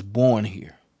that was born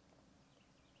here.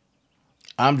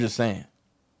 I'm just saying.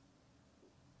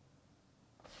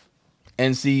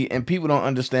 And see, and people don't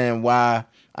understand why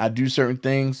I do certain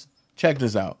things. Check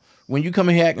this out. When you come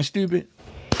in here acting stupid,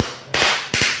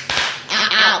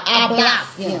 I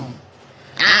blocked him.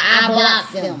 I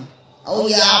blocked him. Oh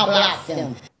yeah, I blocked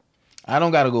him. I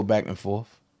don't got to go back and forth.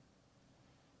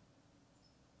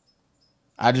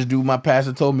 I just do what my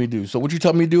pastor told me to do. So what you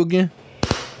told me to do again?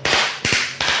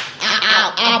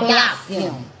 I blocked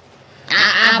him.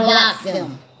 I blocked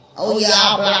him. Oh yeah,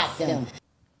 I blocked him.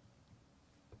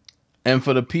 And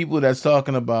for the people that's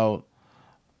talking about,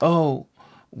 oh,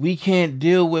 we can't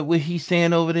deal with what he's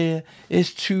saying over there.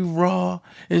 It's too raw.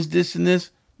 It's this and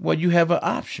this. Well, you have an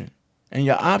option. And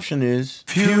your option is...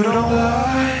 If you don't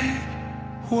like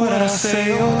what I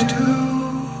say or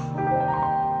do,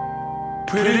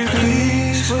 pretty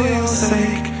please for your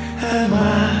sake and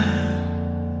mine,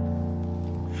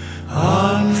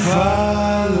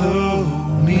 unfollow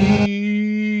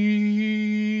me.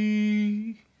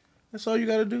 That's all you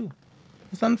got to do.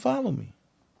 Just unfollow me.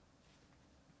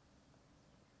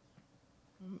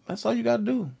 That's all you got to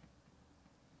do.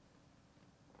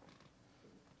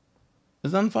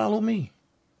 Just unfollow me.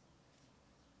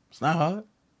 It's not hard.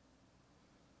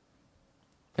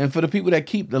 And for the people that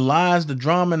keep the lies, the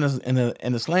drama, and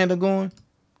the slander going,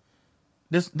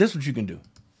 this what you can do.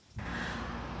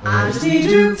 I just need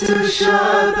you to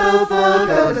shut the fuck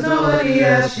up, cause nobody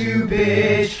asked you,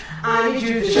 bitch. I need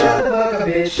you to shut the fuck up,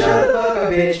 bitch. Shut the fuck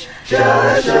up, bitch.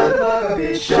 Shut the fuck up,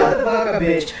 bitch. Shut the fuck up,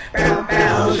 bitch. Bow,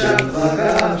 bow, shut the fuck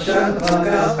up. Shut the fuck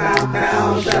up. Bow,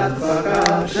 bow, shut the fuck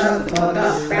up. Shut the fuck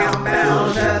up. Bow,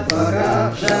 bow, shut the fuck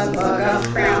up. Shut the fuck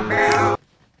up. Bow, bow.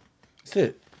 That's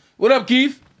it. What up,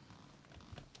 Keith?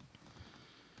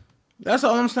 That's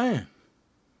all I'm saying.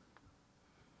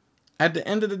 At the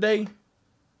end of the day,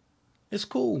 it's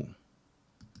cool.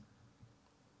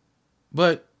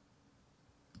 But,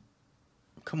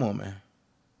 come on, man.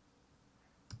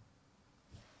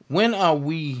 When are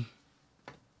we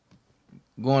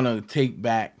going to take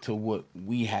back to what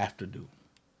we have to do?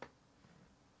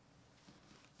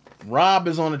 Rob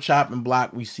is on the chopping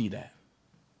block. We see that.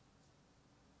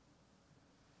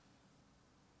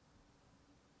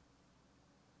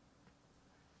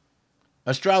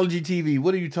 Astrology TV,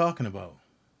 what are you talking about?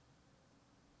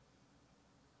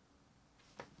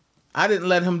 I didn't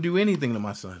let him do anything to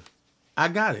my son. I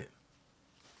got it.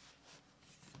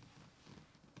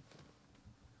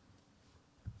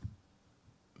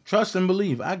 Trust and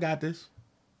believe. I got this.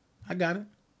 I got it.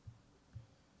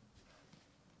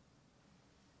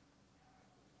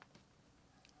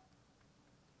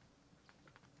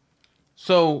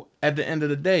 So, at the end of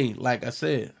the day, like I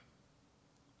said,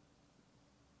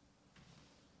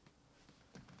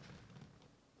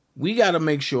 we got to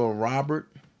make sure Robert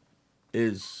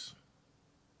is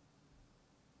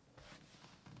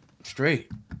straight,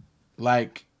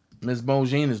 like Miss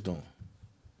Bojane is doing.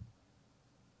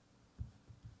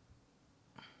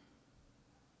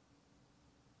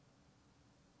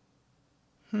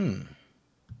 I'm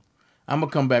going to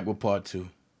come back with part 2.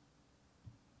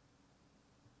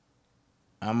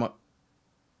 I'm going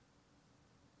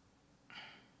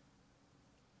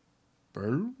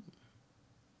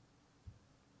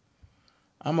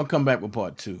to come back with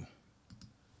part 2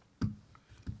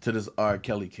 to this R.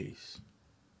 Kelly case.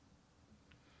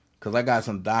 Because I got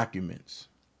some documents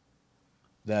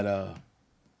that,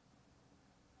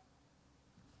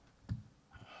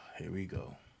 here we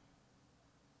go.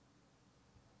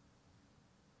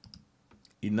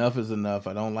 Enough is enough.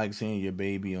 I don't like seeing your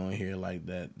baby on here like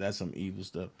that. That's some evil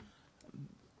stuff.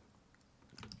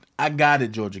 I got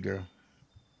it, Georgia girl.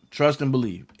 Trust and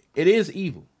believe. It is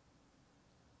evil.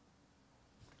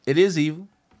 It is evil,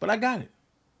 but I got it.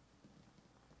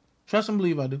 Trust and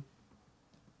believe I do.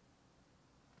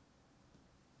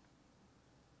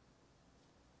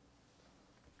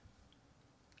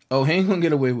 Oh, he ain't gonna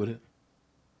get away with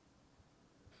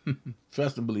it.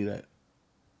 Trust and believe that.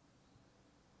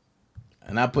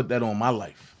 And I put that on my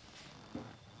life.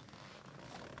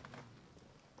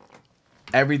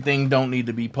 Everything don't need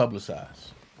to be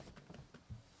publicized.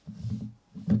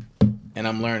 And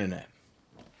I'm learning that.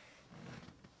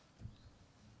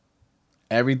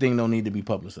 Everything don't need to be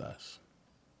publicized.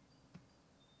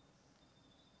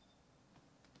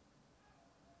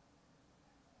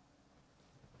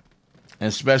 And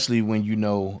especially when you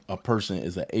know a person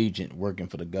is an agent working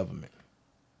for the government.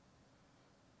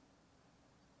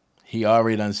 He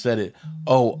already done said it.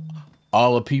 Oh,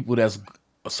 all the people that's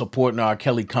supporting R.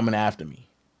 Kelly coming after me.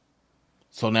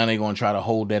 So now they're going to try to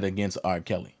hold that against R.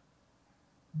 Kelly.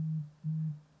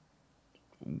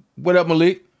 What up,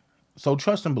 Malik? So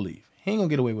trust and believe. He ain't going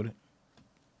to get away with it.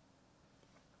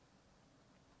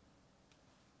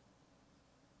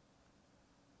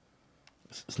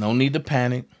 There's no need to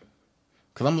panic.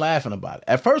 Because I'm laughing about it.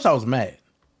 At first, I was mad.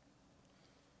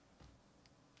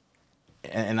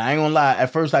 And I ain't gonna lie,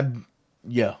 at first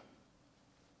yeah.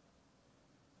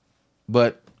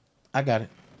 But I got it.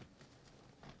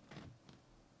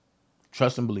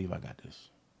 Trust and believe I got this.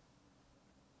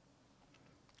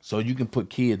 So you can put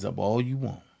kids up all you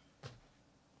want.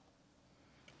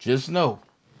 Just know,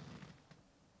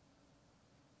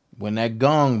 when that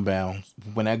gong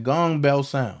bell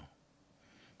sound,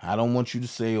 I don't want you to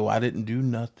say, oh, I didn't do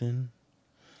nothing.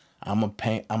 I'm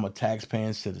a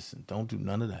tax-paying citizen. Don't do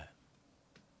none of that.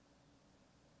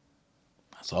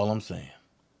 That's all I'm saying.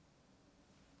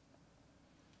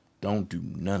 Don't do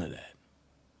none of that.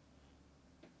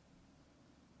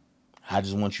 I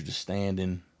just want you to stand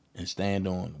in and stand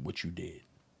on what you did.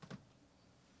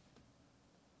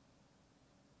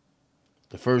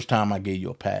 The first time I gave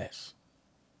you a pass.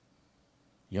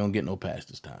 You don't get no pass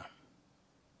this time.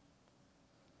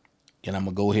 And I'm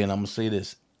going to go ahead and I'm going to say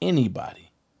this.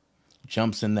 Anybody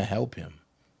jumps in to help him,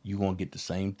 you're going to get the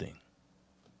same thing.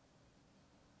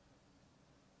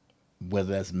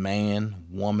 Whether that's man,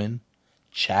 woman,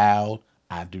 child,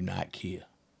 I do not care.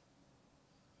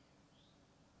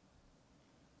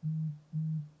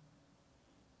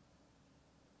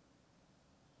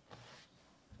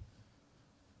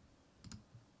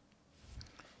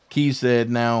 Keith said,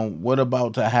 now what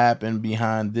about to happen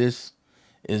behind this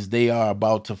is they are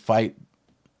about to fight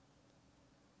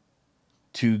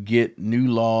to get new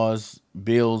laws,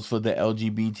 bills for the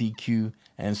LGBTQ,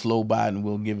 and slow Biden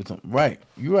will give it to them. Right.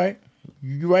 You're right.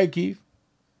 You're right, Keith.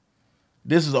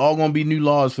 This is all going to be new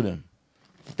laws for them.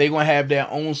 They're going to have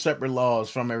their own separate laws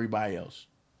from everybody else.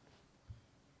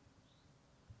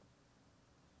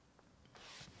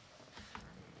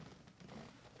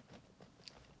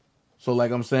 So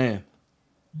like I'm saying,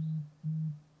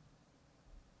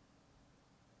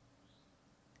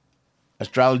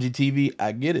 astrology TV,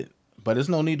 I get it. But there's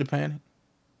no need to panic.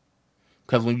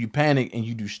 Because when you panic and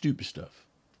you do stupid stuff.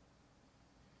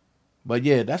 But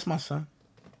yeah, that's my son.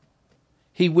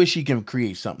 He wish he can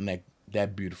create something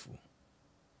that beautiful.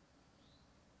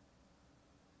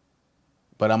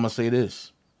 But I'm going to say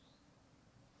this.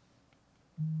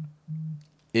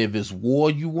 If it's war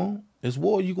you want, it's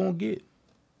war you're going to get.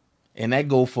 And that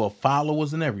go for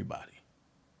followers and everybody.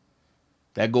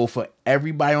 That go for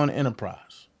everybody on the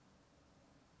enterprise.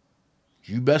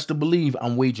 You best to believe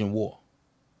I'm waging war.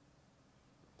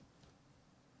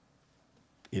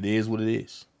 It is what it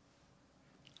is.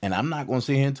 And I'm not going to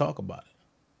sit here and talk about it.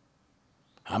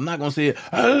 I'm not going to say,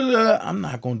 I'm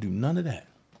not going to do none of that.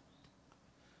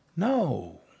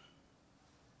 No.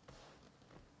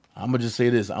 I'm going to just say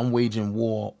this. I'm waging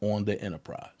war on the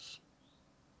enterprise.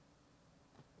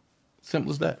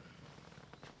 Simple as that.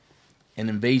 An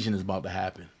invasion is about to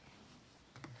happen.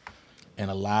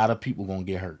 And a lot of people going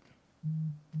to get hurt.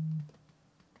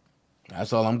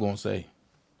 That's all I'm going to say.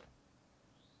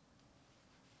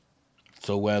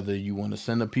 So whether you want to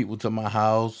send the people to my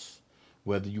house,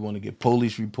 whether you want to get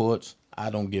police reports, I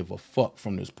don't give a fuck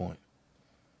from this point.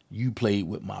 You played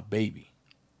with my baby.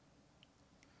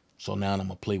 So now I'm going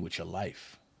to play with your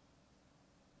life.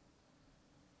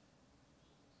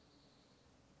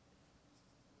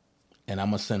 And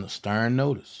I'm going to send a stern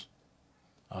notice,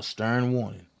 a stern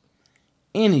warning.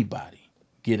 Anybody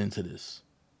get into this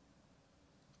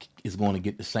is going to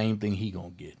get the same thing he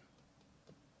going to get.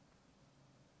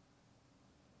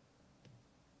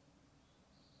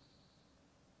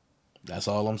 That's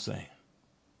all I'm saying.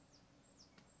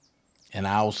 And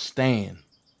I'll stand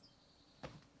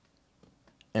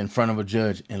in front of a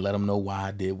judge and let him know why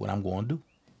I did what I'm going to do.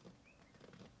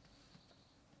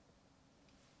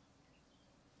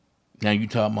 Now you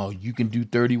talking about you can do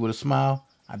 30 with a smile?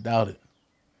 I doubt it.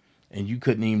 And you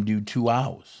couldn't even do 2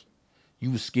 hours.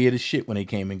 You was scared as shit when they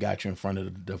came and got you in front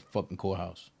of the fucking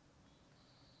courthouse.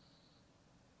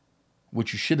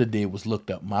 What you should have did was looked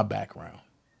up my background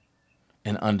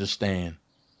and understand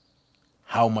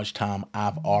how much time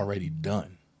I've already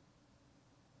done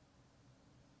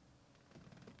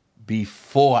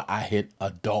before I hit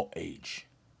adult age.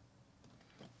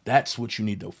 That's what you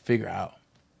need to figure out.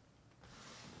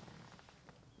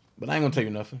 But I ain't gonna tell you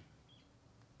nothing.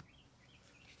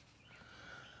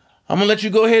 I'm gonna let you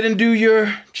go ahead and do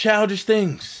your childish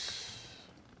things.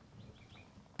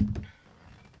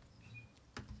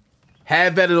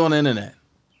 Have at it on the internet.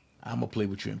 I'm gonna play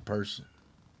with you in person.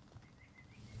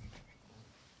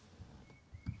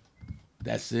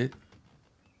 That's it.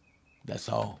 That's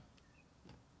all.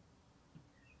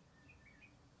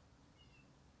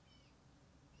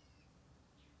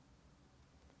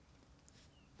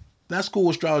 That's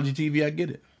cool, Astrology TV. I get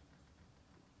it.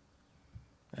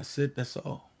 That's it. That's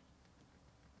all.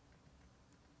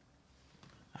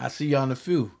 I see y'all in a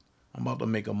few. I'm about to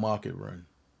make a market run.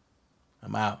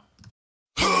 I'm out.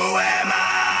 Who am I?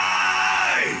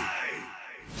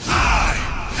 I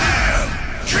am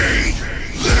King.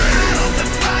 Build the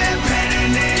fire,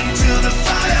 panning into the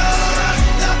fire.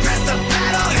 The press the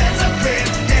battle heads have been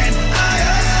and I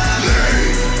am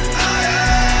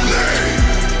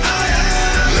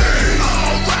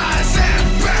All rise and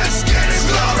bask in his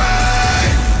glory.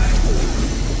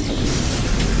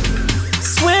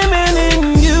 Swimming in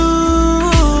you.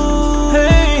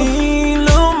 Hey,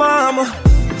 little mama.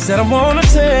 Said I wanna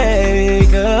take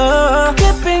her.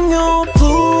 Dipping your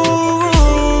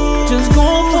pool. Just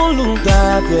gon' pollute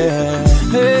out there.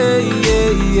 Hey,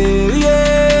 yeah, yeah, yeah.